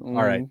 All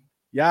right.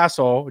 Yeah,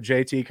 so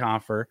JT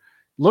Compher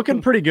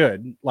looking pretty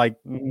good. Like,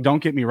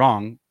 don't get me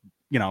wrong,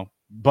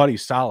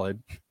 Buddy's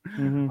solid.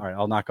 All right,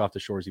 I'll knock off the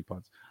Shoresy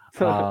punts.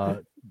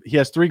 He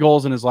has 3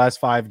 goals in his last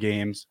 5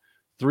 games,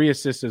 3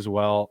 assists as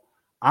well.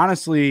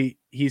 Honestly,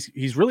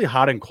 he's really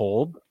hot and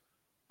cold,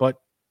 but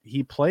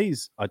he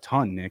plays a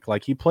ton, Nick.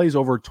 Like, he plays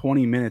over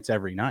 20 minutes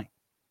every night.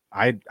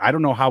 I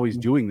don't know how he's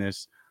doing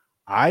this.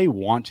 I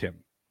want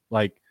him.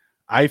 Like,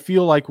 I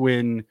feel like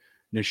when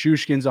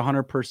Nichushkin's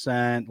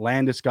 100%,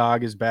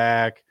 Landeskog is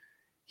back,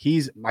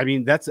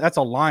 that's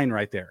a line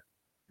right there.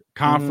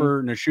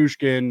 Compher,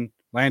 Nichushkin,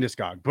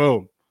 Landeskog,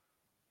 boom.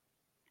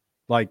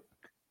 Like,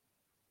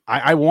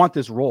 I want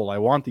this role. I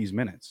want these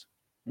minutes.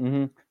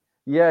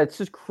 Yeah, it's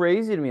just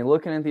crazy to me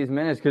looking at these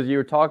minutes, because you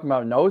were talking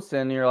about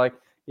Nosen, and you're like,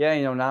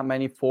 yeah, not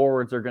many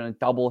forwards are going to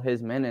double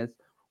his minutes.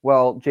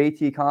 Well,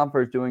 JT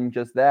Compher is doing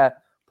just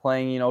that,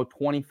 playing,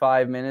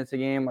 25 minutes a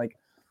game. Like,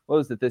 what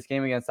was it, this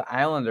game against the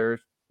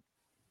Islanders?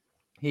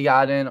 He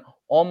got in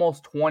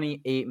almost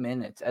 28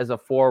 minutes as a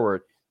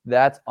forward.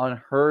 That's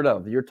unheard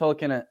of. You're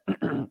talking a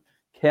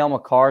Cale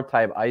Makar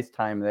type ice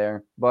time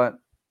there. But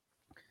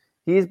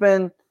he's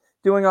been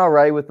doing all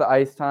right with the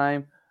ice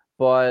time.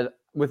 But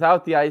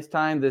without the ice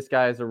time, this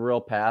guy is a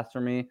real pass for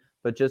me.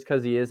 But just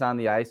because he is on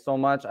the ice so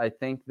much, I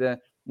think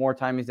that more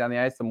time he's on the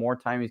ice, the more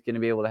time he's going to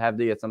be able to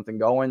get something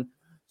going.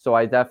 So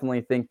I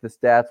definitely think the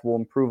stats will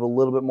improve a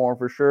little bit more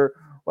for sure.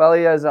 Well,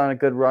 he is on a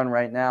good run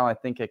right now. I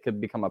think it could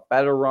become a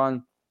better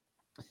run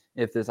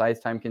if this ice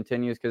time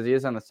continues, because he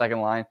is on the second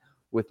line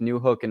with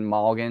Newhook and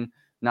Malgin.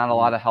 Not a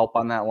lot of help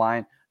on that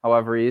line.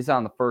 However, he is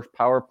on the first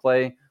power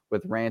play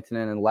with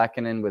Rantanen and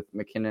Lehkonen, with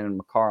McKinnon and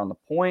Makar on the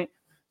point.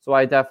 So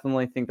I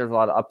definitely think there's a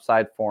lot of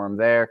upside for him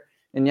there.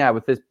 And yeah,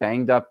 with this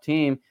banged up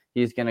team,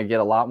 he's going to get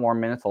a lot more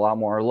minutes, a lot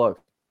more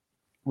looks.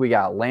 We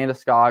got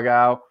Landeskog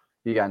out.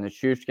 You got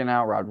Nichushkin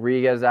out.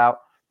 Rodriguez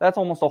out. That's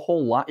almost a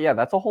whole line. Yeah,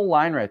 that's a whole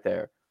line right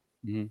there.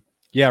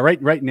 Yeah,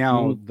 right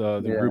now the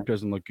group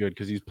doesn't look good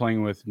because he's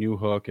playing with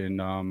Newhook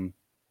and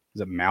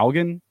is it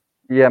Malgin?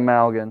 Yeah,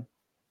 Malgin.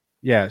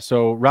 Yeah,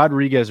 so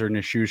Rodriguez or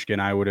Nichushkin,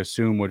 I would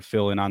assume, would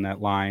fill in on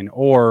that line,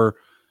 or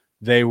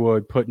they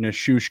would put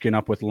Nichushkin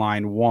up with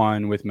line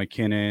 1 with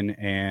McKinnon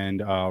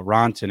and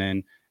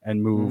Rantanen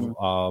and move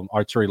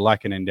Artturi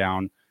Lehkonen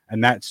down,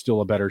 and that's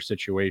still a better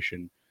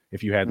situation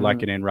if you had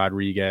Lehkonen,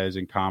 Rodriguez,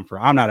 and Compher.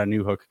 I'm not a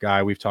Newhook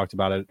guy. We've talked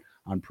about it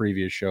on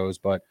previous shows,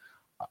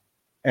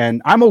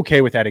 and I'm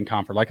okay with adding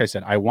Compher. Like I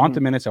said, I want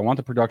the minutes. I want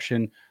the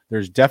production.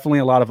 There's definitely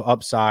a lot of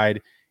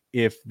upside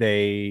if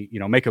they,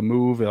 make a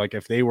move. Like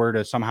if they were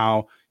to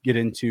somehow get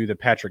into the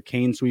Patrick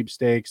Kane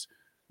sweepstakes,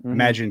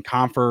 imagine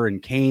Compher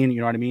and Kane, you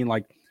know what I mean?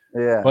 Like,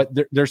 yeah. But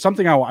there's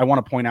something I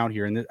want to point out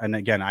here. And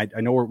again, I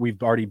know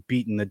we've already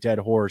beaten the dead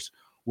horse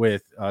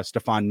with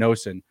Stefan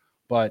Noesen,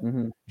 but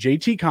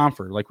JT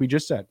Compher, like we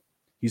just said,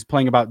 he's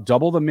playing about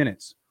double the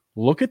minutes.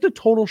 Look at the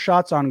total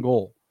shots on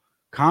goal.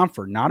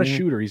 Compher, not a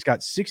shooter. He's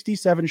got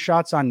 67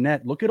 shots on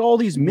net. Look at all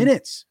these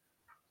minutes.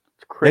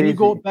 It's crazy. Then you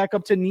go back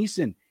up to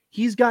Neeson.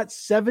 He's got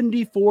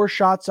 74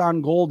 shots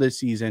on goal this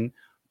season,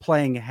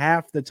 playing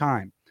half the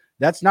time.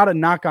 That's not a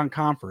knock on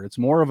Compher. It's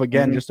more of,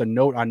 again, just a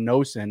note on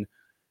Noesen,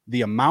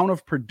 the amount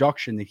of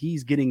production that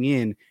he's getting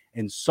in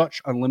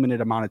such a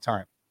limited amount of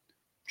time.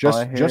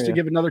 Just to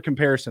give another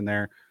comparison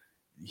there,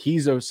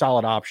 he's a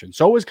solid option.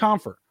 So is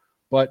Compher,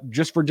 but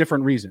just for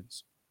different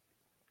reasons.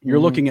 You're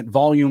looking at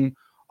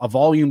a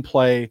volume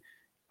play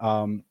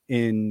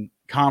in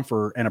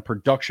Compher and a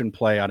production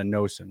play out of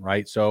Noesen,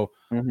 right? So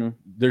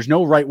there's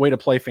no right way to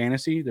play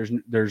fantasy.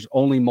 There's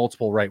only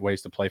multiple right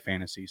ways to play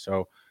fantasy.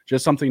 So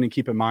just something to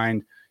keep in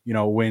mind,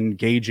 when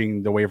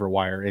gauging the waiver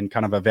wire and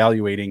kind of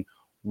evaluating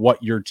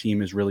what your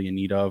team is really in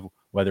need of,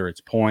 whether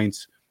it's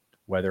points,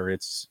 whether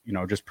it's,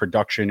 just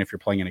production, if you're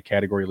playing in a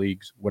category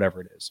leagues,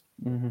 whatever it is.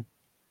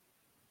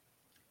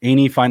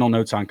 Any final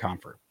notes on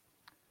Compher?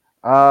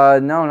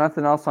 No,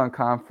 nothing else on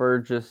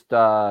Compher. Just,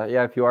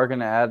 if you are going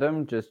to add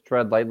him, just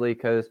tread lightly,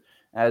 because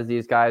as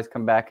these guys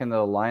come back into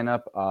the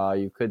lineup,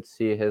 you could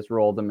see his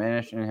role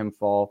diminish and him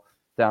fall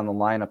down the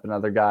lineup and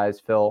other guys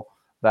fill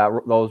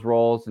those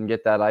roles and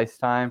get that ice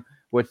time,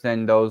 which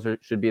then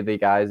should be the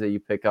guys that you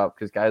pick up,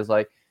 because guys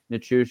like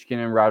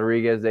Nichushkin and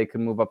Rodriguez, they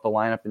can move up the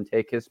lineup and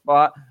take his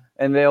spot,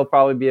 and they'll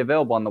probably be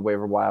available on the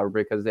waiver wire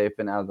because they've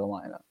been out of the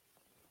lineup.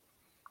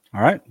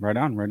 All right, right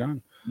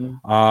on.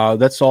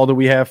 That's all that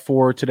we have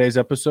for today's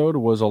episode. It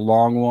was a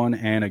long one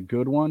and a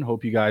good one.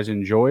 Hope you guys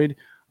enjoyed.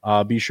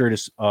 Be sure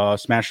to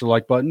smash the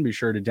like button. Be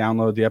sure to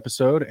download the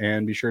episode,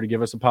 and be sure to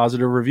give us a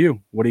positive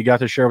review. What do you got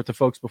to share with the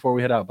folks before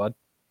we head out, bud?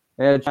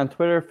 Yeah, on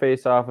Twitter,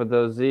 Face Off with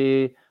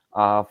OZ.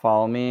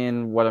 Follow me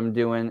and what I'm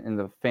doing in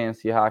the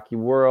fantasy hockey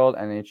world,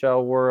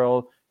 NHL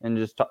world, and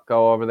just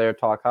go over there,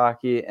 talk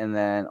hockey. And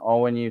then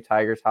Owen U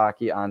Tigers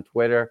Hockey on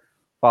Twitter.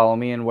 Follow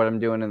me and what I'm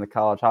doing in the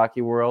college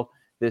hockey world.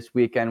 This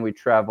weekend, we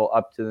travel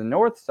up to the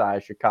north side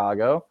of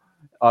Chicago,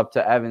 up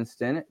to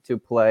Evanston, to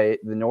play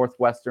the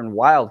Northwestern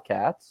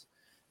Wildcats.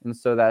 And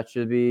so that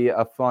should be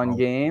a fun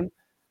game.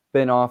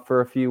 Been off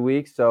for a few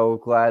weeks, so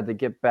glad to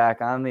get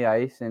back on the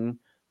ice and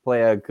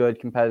play a good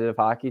competitive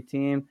hockey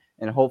team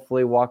and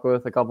hopefully walk away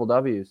with a couple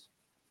W's.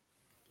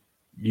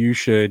 You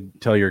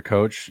should tell your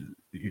coach,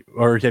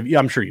 or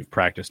I'm sure you've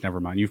practiced. Never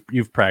mind.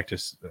 You've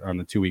practiced on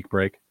the 2-week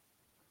break.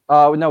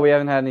 No, we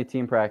haven't had any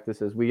team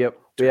practices. We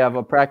have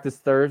a practice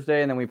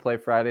Thursday, and then we play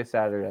Friday,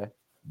 Saturday.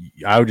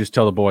 I would just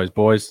tell the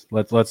boys,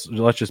 let's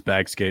just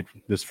bag skate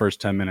this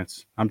first 10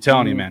 minutes. I'm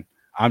telling you, man.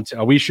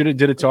 We should have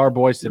did it to our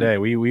boys today.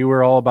 We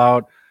were all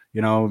about,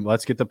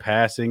 let's get the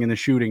passing and the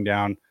shooting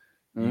down.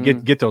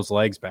 Get those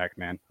legs back,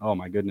 man. Oh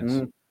my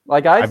goodness.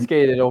 Like I've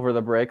skated over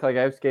the break. Like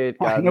I've skated.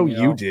 I know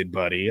you did,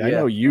 buddy. Yeah. I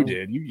know you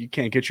did. You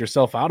can't get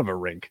yourself out of a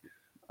rink.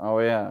 Oh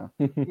yeah.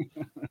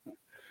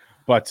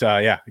 But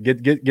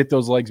get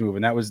those legs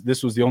moving.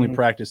 This was the only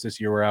practice this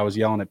year where I was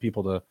yelling at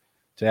people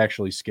to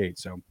actually skate.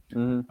 So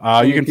you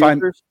can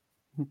find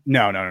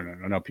no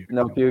pukers.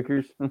 No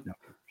pukers. No.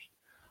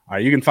 All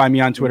right, you can find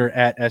me on Twitter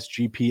at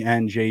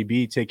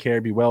SGPNJB. Take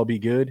care, be well, be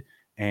good,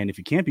 and if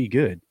you can't be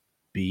good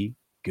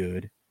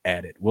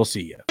at it. We'll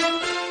see you.